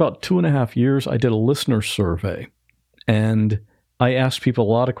 After about 2.5 years, I did a listener survey, and I asked people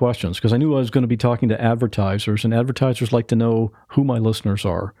a lot of questions because I knew I was going to be talking to advertisers, and advertisers like to know who my listeners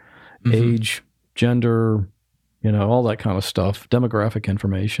are, age, gender, all that kind of stuff, demographic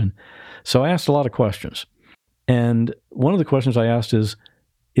information. So I asked a lot of questions. And one of the questions I asked is,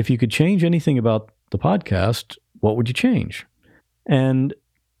 if you could change anything about the podcast, what would you change? And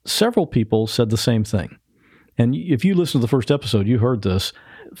several people said the same thing. And if you listen to the first episode, you heard this.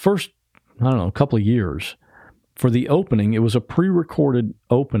 First, I don't know, a couple of years, for the opening, it was a pre-recorded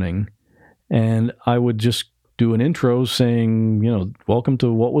opening, and I would just do an intro saying, welcome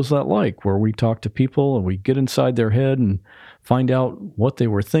to What Was That Like, where we talk to people and we get inside their head and find out what they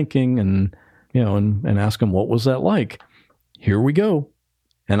were thinking and ask them, what was that like? Here we go.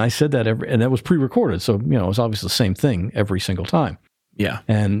 And I said that and that was pre-recorded. So, it was obviously the same thing every single time. Yeah.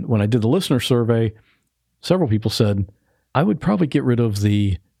 And when I did the listener survey, several people said, I would probably get rid of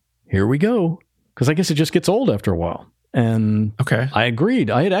the here we go, because I guess it just gets old after a while. And okay. I agreed.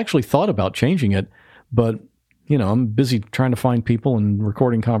 I had actually thought about changing it, but, I'm busy trying to find people and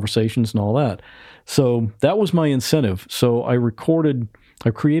recording conversations and all that. So that was my incentive. So I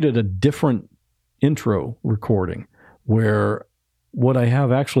created a different intro recording where what I have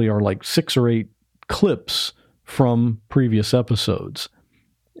actually are like 6 or 8 clips from previous episodes.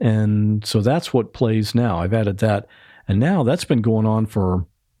 And so that's what plays now. I've added that. And now that's been going on for,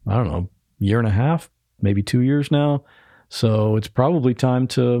 I don't know, year and a half, maybe 2 years now. So it's probably time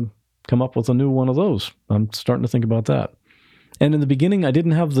to come up with a new one of those. I'm starting to think about that. And in the beginning, I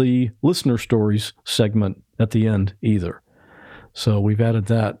didn't have the listener stories segment at the end either. So we've added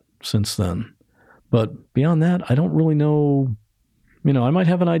that since then. But beyond that, I don't really know. I might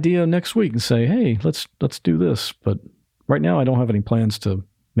have an idea next week and say, hey, let's do this. But right now, I don't have any plans to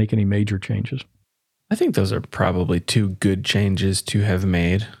make any major changes. I think those are probably 2 good changes to have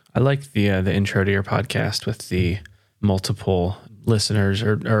made. I like the intro to your podcast with the multiple listeners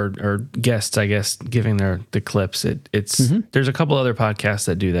or guests, I guess, giving the clips. It's There's a couple other podcasts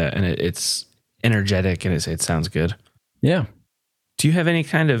that do that, and it's energetic and it sounds good. Yeah. Do you have any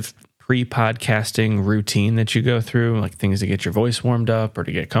kind of pre-podcasting routine that you go through, like things to get your voice warmed up or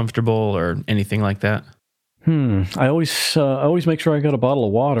to get comfortable or anything like that? I always make sure I got a bottle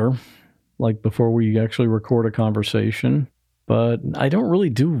of water, like before we actually record a conversation. But I don't really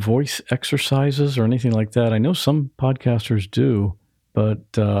do voice exercises or anything like that. I know some podcasters do, but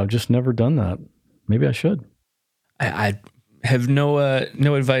I've just never done that. Maybe I should. I have no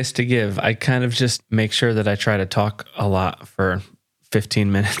advice to give. I kind of just make sure that I try to talk a lot for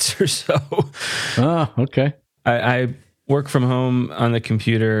 15 minutes or so. Ah, okay. I work from home on the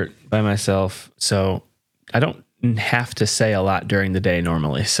computer by myself, so I don't have to say a lot during the day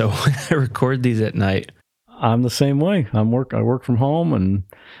normally. So when I record these at night, I'm the same way. I work from home and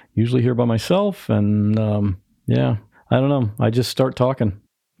usually here by myself. And I don't know. I just start talking.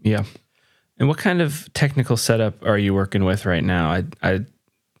 Yeah. And what kind of technical setup are you working with right now? I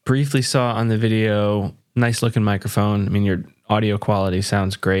briefly saw on the video, nice looking microphone. I mean, your audio quality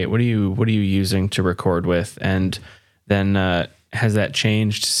sounds great. What are you using to record with? And then has that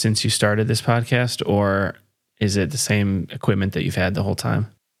changed since you started this podcast, or is it the same equipment that you've had the whole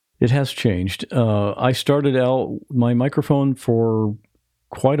time? It has changed. I started out, my microphone for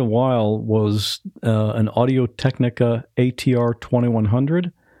quite a while was an Audio-Technica ATR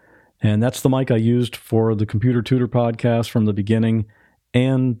 2100. And that's the mic I used for the Computer Tutor podcast from the beginning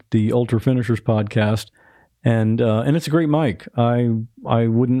and the Ultra Finishers podcast. And it's a great mic. I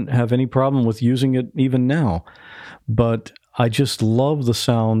wouldn't have any problem with using it even now. But I just love the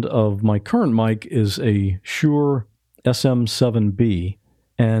sound of my current mic is a Shure SM7B.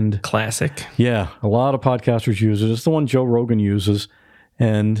 And classic. Yeah, a lot of podcasters use it. It's the one Joe Rogan uses,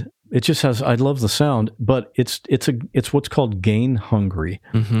 and it just has. I love the sound, but it's what's called gain hungry.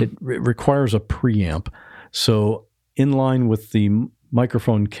 Mm-hmm. It requires a preamp. So in line with the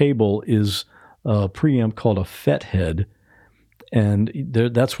microphone cable is a preamp called a FET head, and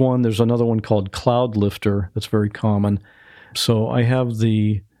that's one. There's another one called Cloud Lifter that's very common. So I have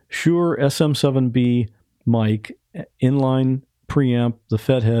the Shure SM7B mic inline preamp, the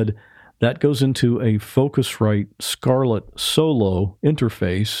FET head, that goes into a Focusrite Scarlett Solo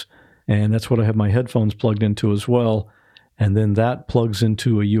interface, and that's what I have my headphones plugged into as well, and then that plugs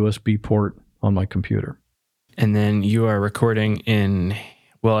into a USB port on my computer. And then you are recording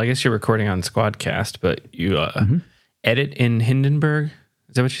I guess you're recording on Squadcast, but you edit in Hindenburg?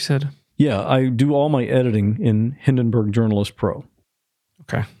 Is that what you said? Yeah, I do all my editing in Hindenburg Journalist Pro.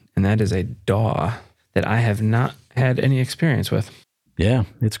 Okay, and that is a DAW that I have not had any experience with. Yeah,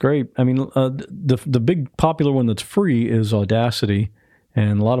 it's great. I mean, the big popular one that's free is Audacity,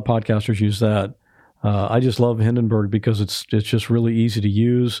 and a lot of podcasters use that. I just love Hindenburg because it's just really easy to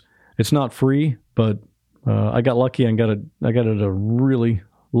use. It's not free, but I got lucky and got it at a really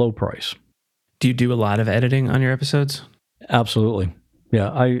low price. Do you do a lot of editing on your episodes? Absolutely. Yeah.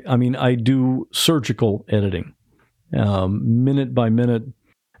 I mean, I do surgical editing, minute by minute.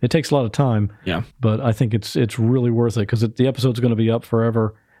 It takes a lot of time. Yeah. But I think it's really worth it because the episode's going to be up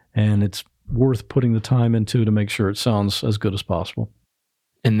forever, and it's worth putting the time into to make sure it sounds as good as possible.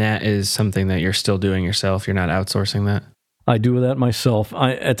 And that is something that you're still doing yourself. You're not outsourcing that? I do that myself.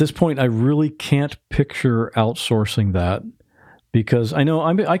 At this point, I really can't picture outsourcing that because I know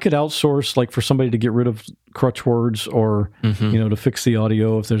I could outsource like for somebody to get rid of crutch words or, to fix the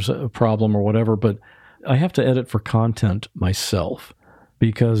audio if there's a problem or whatever. But I have to edit for content myself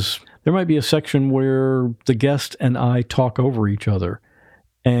because there might be a section where the guest and I talk over each other.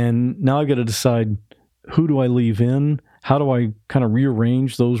 And now I've got to decide, who do I leave in? How do I kind of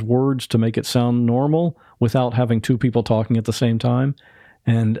rearrange those words to make it sound normal without having two people talking at the same time?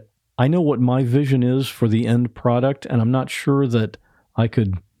 And I know what my vision is for the end product, and I'm not sure that I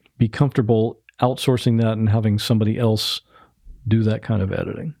could be comfortable outsourcing that and having somebody else do that kind of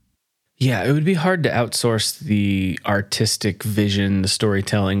editing. Yeah, it would be hard to outsource the artistic vision, the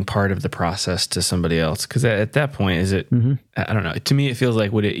storytelling part of the process to somebody else. Because at that point, is it, I don't know. To me, it feels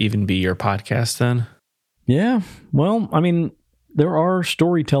like, would it even be your podcast then? Yeah. Well, I mean, there are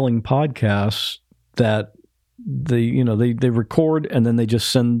storytelling podcasts that they record and then they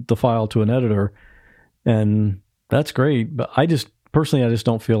just send the file to an editor, and that's great. But I just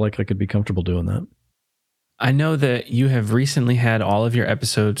don't feel like I could be comfortable doing that. I know that you have recently had all of your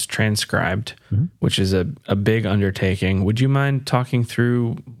episodes transcribed, which is a big undertaking. Would you mind talking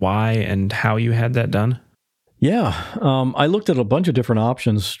through why and how you had that done? Yeah, I looked at a bunch of different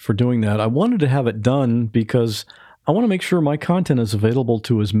options for doing that. I wanted to have it done because I want to make sure my content is available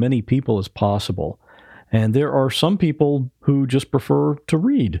to as many people as possible. And there are some people who just prefer to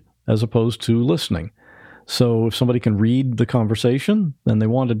read as opposed to listening. So if somebody can read the conversation and they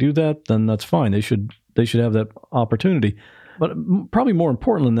want to do that, then that's fine. They should have that opportunity. But probably more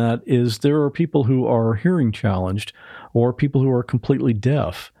important than that is there are people who are hearing challenged or people who are completely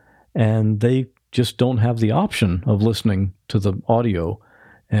deaf, and they just don't have the option of listening to the audio.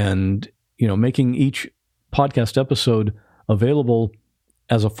 And, making each podcast episode available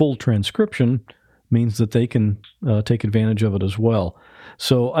as a full transcription means that they can take advantage of it as well.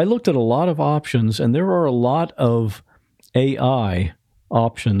 So I looked at a lot of options, and there are a lot of AI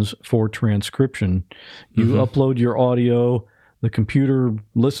options for transcription. You upload your audio, the computer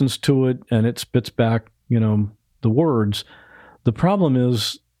listens to it, and it spits back, the words. The problem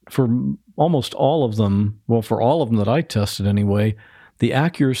is, for almost all of them, for all of them that I tested anyway, the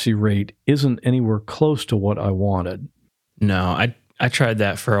accuracy rate isn't anywhere close to what I wanted. No, I tried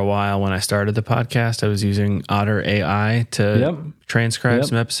that for a while when I started the podcast. I was using Otter AI to transcribe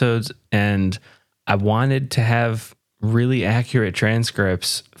some episodes, and I wanted to have really accurate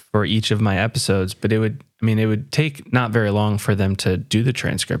transcripts for each of my episodes, but it would take not very long for them to do the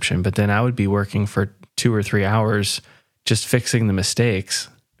transcription, but then I would be working for 2 or 3 hours just fixing the mistakes.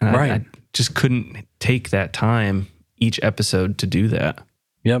 And I just couldn't take that time each episode to do that.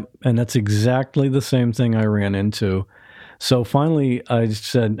 Yep. And that's exactly the same thing I ran into. So finally I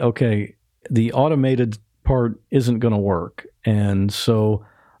said, okay, the automated part isn't going to work. And so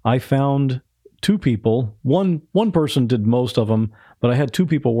I found 2 people. One person did most of them, but I had 2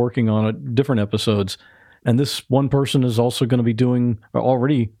 people working on it, different episodes. And this one person is also going to be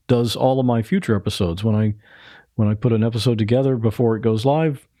already does all of my future episodes. When I put an episode together before it goes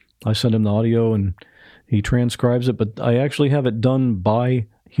live, I send him the audio and he transcribes it. But I actually have it done by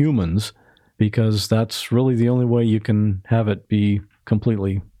humans because that's really the only way you can have it be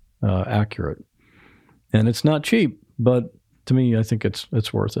completely accurate. And it's not cheap, but to me, I think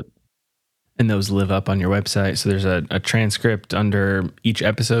it's worth it. And those live up on your website. So there's a transcript under each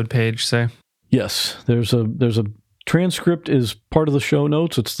episode page, say? Yes, there's a transcript is part of the show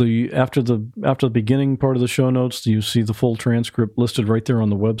notes. It's after the beginning part of the show notes, you see the full transcript listed right there on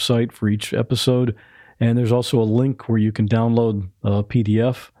the website for each episode. And there's also a link where you can download a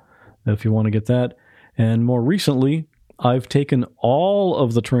PDF if you want to get that. And more recently, I've taken all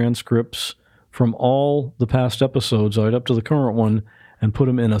of the transcripts from all the past episodes right up to the current one and put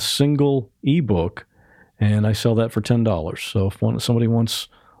them in a single ebook, and I sell that for $10. So if somebody wants,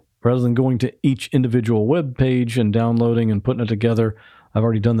 rather than going to each individual web page and downloading and putting it together, I've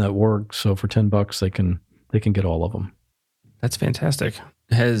already done that work. So for $10, they can get all of them. That's fantastic.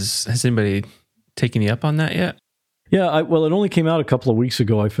 Has anybody taken you up on that yet? Yeah, it only came out a couple of weeks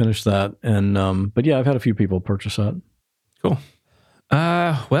ago. I finished that, and but yeah, I've had a few people purchase that. Cool.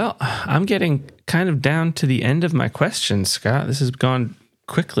 Well, I'm getting kind of down to the end of my questions, Scott. This has gone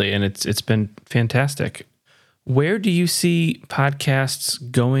quickly, and it's been fantastic. Where do you see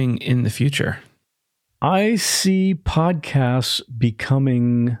podcasts going in the future? I see podcasts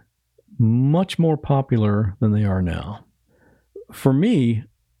becoming much more popular than they are now. For me,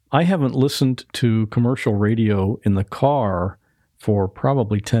 I haven't listened to commercial radio in the car for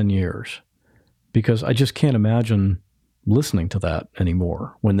probably 10 years because I just can't imagine listening to that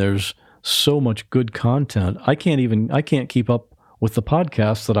anymore when there's so much good content. I can't keep up with the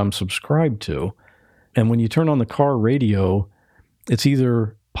podcasts that I'm subscribed to. And when you turn on the car radio, it's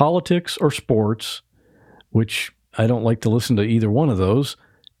either politics or sports, which I don't like to listen to either one of those,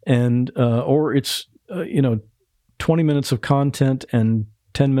 and or it's 20 minutes of content and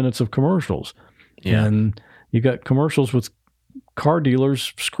 10 minutes of commercials. Yeah. And you got commercials with car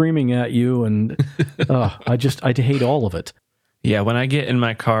dealers screaming at you, and I hate all of it. Yeah, when I get in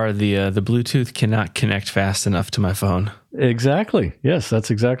my car, the Bluetooth cannot connect fast enough to my phone. Exactly. Yes, that's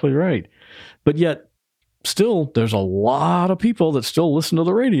exactly right. But yet, still, there's a lot of people that still listen to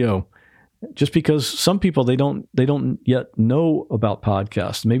the radio. Just because some people, they don't yet know about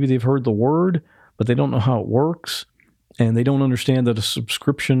podcasts. Maybe they've heard the word, but they don't know how it works, and they don't understand that a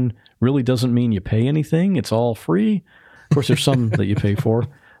subscription really doesn't mean you pay anything. It's all free. Of course, there's some that you pay for,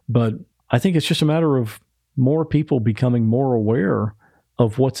 but I think it's just a matter of more people becoming more aware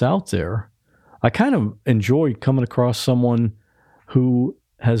of what's out there. I kind of enjoy coming across someone who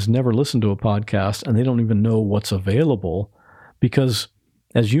has never listened to a podcast and they don't even know what's available because,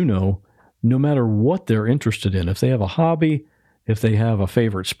 as you know, no matter what they're interested in, if they have a hobby, if they have a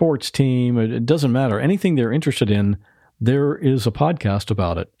favorite sports team, it doesn't matter. Anything they're interested in, there is a podcast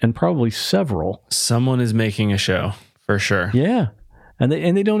about it, and probably several. Someone is making a show, for sure. Yeah, and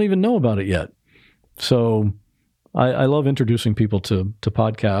they don't even know about it yet. So I love introducing people to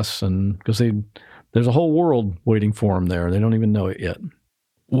podcasts, and because there's a whole world waiting for them there. They don't even know it yet.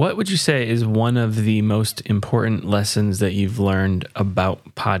 What would you say is one of the most important lessons that you've learned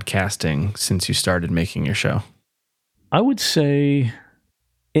about podcasting since you started making your show? I would say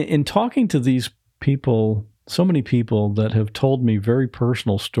in talking to these people, so many people that have told me very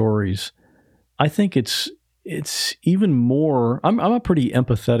personal stories, I think it's even more, I'm a pretty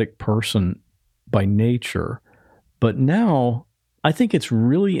empathetic person by nature, but now I think it's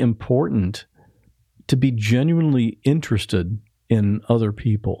really important to be genuinely interested in other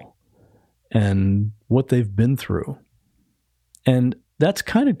people and what they've been through. And that's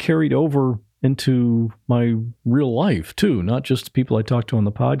kind of carried over into my real life too, not just the people I talk to on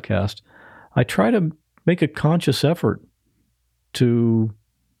the podcast. I try to make a conscious effort to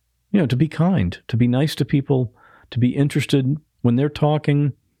be kind, to be nice to people, to be interested when they're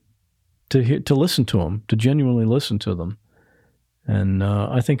talking, to listen to them, to genuinely listen to them. And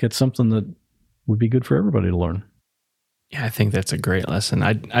I think it's something that would be good for everybody to learn. Yeah, I think that's a great lesson.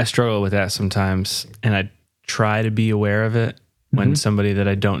 I struggle with that sometimes, and I try to be aware of it when somebody that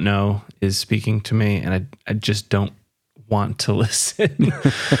I don't know is speaking to me, and I just don't want to listen.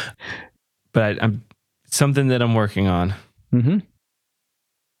 But I'm something that I'm working on. Mm-hmm.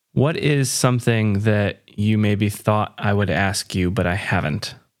 What is something that you maybe thought I would ask you, but I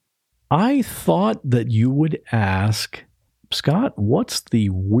haven't? I thought that you would ask, Scott, what's the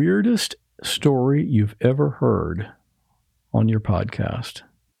weirdest story you've ever heard on your podcast?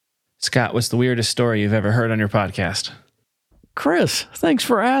 Scott, what's the weirdest story you've ever heard on your podcast? Chris, thanks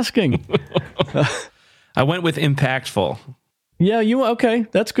for asking. I went with impactful. Yeah, okay.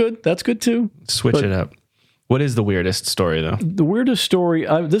 That's good. That's good too. Switch it up. What is the weirdest story, though? The weirdest story,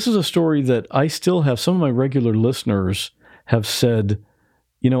 this is a story that I still have. Some of my regular listeners have said,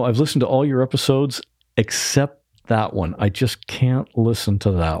 I've listened to all your episodes except that one. I just can't listen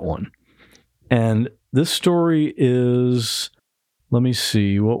to that one. And this story is, let me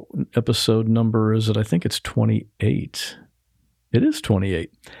see, what episode number is it? I think it's 28. It is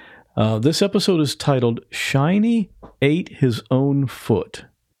 28. This episode is titled, Shiny Ate His Own Foot.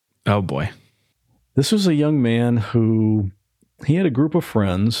 Oh, boy. This was a young man who, he had a group of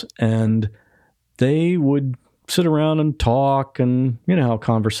friends, and they would sit around and talk, and you know how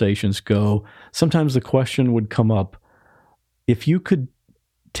conversations go. Sometimes the question would come up, if you could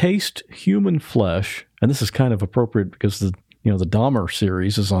taste human flesh, and this is kind of appropriate because the Dahmer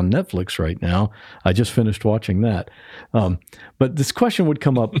series is on Netflix right now. I just finished watching that. But this question would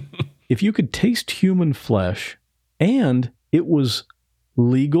come up, if you could taste human flesh and it was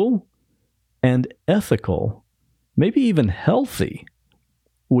legal and ethical, maybe even healthy,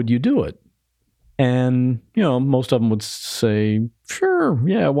 would you do it? And, most of them would say, sure,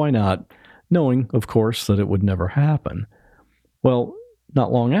 yeah, why not? Knowing, of course, that it would never happen. Well,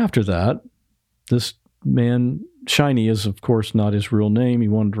 not long after that, this man, Shiny is, of course, not his real name. He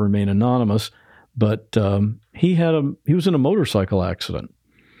wanted to remain anonymous, but he was in a motorcycle accident.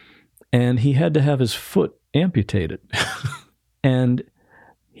 and he had to have his foot amputated. And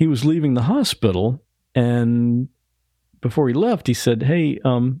he was leaving the hospital, and before he left, he said, "Hey,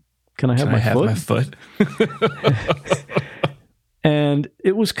 can I have my foot?" And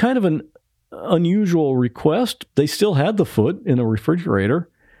it was kind of an unusual request. They still had the foot in a refrigerator,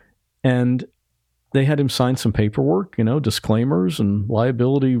 and they had him sign some paperwork, disclaimers and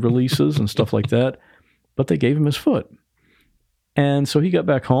liability releases and stuff like that. But they gave him his foot. And so he got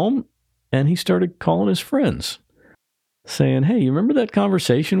back home, and he started calling his friends, saying, "Hey, you remember that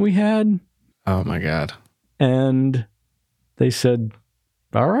conversation we had?" Oh, my God. And they said,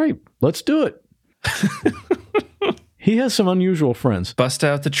 "All right, let's do it." He has some unusual friends. Bust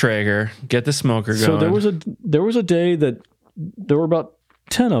out the Traeger, get the smoker going. So there was a day that there were about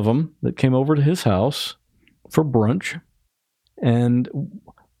 10 of them that came over to his house for brunch. And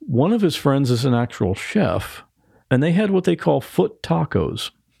one of his friends is an actual chef, and they had what they call foot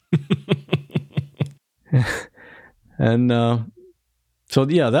tacos. And so,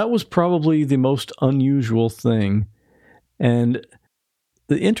 yeah, that was probably the most unusual thing. And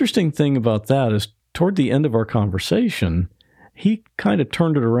the interesting thing about that is toward the end of our conversation, he kind of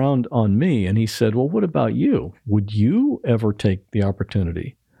turned it around on me, and he said, "Well, what about you? Would you ever take the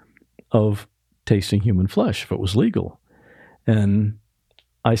opportunity of tasting human flesh if it was legal?" And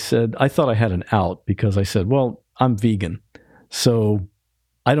I said, I thought I had an out, because I said, "Well, I'm vegan, so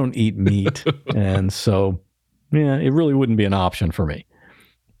I don't eat meat." And so, yeah, it really wouldn't be an option for me.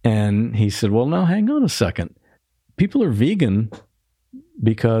 And he said, "Well, now hang on a second. People are vegan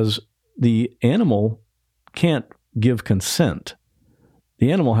because the animal can't give consent.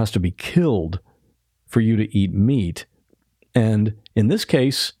 The animal has to be killed for you to eat meat. And in this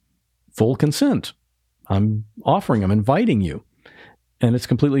case, full consent. I'm inviting you. And it's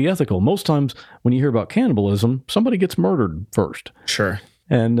completely ethical. Most times when you hear about cannibalism, somebody gets murdered first." Sure.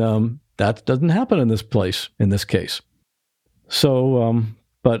 And that doesn't happen in this case. So,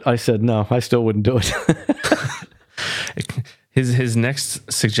 but I said, no, I still wouldn't do it. His next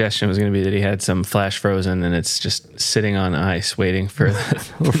suggestion was going to be that he had some flash frozen and it's just sitting on ice waiting for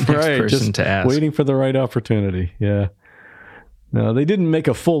the next person to ask. Waiting for the right opportunity. Yeah. No, they didn't make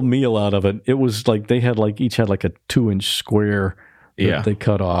a full meal out of it. It was like they had each had a 2-inch square that they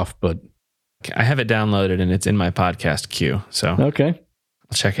cut off. But I have it downloaded and it's in my podcast queue. So okay,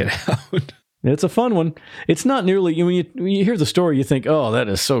 I'll check it out. It's a fun one. It's not nearly, when you hear the story, you think, "Oh, that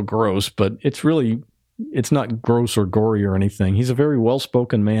is so gross," but it's not gross or gory or anything. He's a very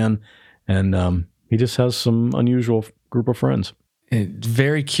well-spoken man, and he just has some unusual group of friends.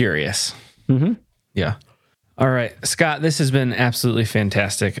 Very curious. Mm-hmm. Yeah. All right, Scott, this has been absolutely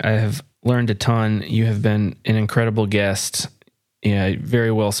fantastic. I have learned a ton. You have been an incredible guest. Yeah,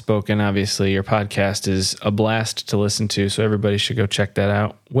 very well-spoken, obviously. Your podcast is a blast to listen to, so everybody should go check that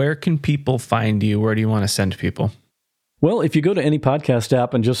out. Where can people find you? Where do you want to send people? Well, if you go to any podcast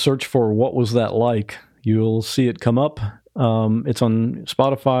app and just search for "What Was That Like?", you'll see it come up. It's on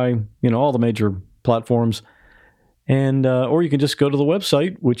Spotify, all the major platforms. And or you can just go to the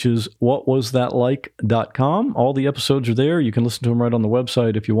website, which is whatwasthatlike.com. All the episodes are there. You can listen to them right on the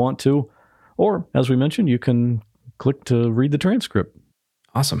website if you want to. Or, as we mentioned, you can click to read the transcript.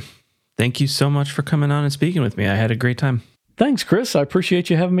 Awesome. Thank you so much for coming on and speaking with me. I had a great time. Thanks, Chris. I appreciate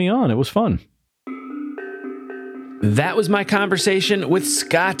you having me on. It was fun. That was my conversation with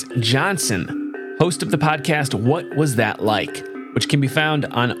Scott Johnson, host of the podcast What Was That Like?, which can be found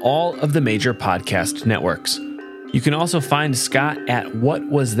on all of the major podcast networks. You can also find Scott at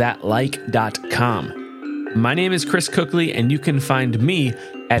whatwasthatlike.com. My name is Chris Cookley, and you can find me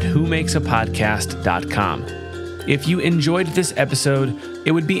at whomakesapodcast.com. If you enjoyed this episode,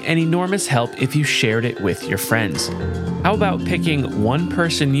 it would be an enormous help if you shared it with your friends. How about picking one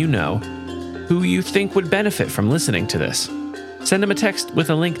person you know who you think would benefit from listening to this? Send them a text with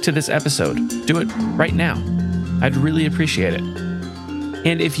a link to this episode. Do it right now. I'd really appreciate it.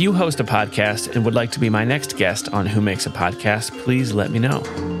 And if you host a podcast and would like to be my next guest on Who Makes a Podcast, please let me know.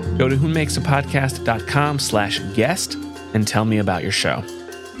 Go to whomakesapodcast.com/guest and tell me about your show.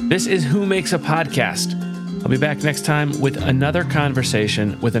 This is Who Makes a Podcast. I'll be back next time with another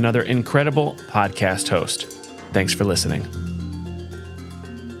conversation with another incredible podcast host. Thanks for listening.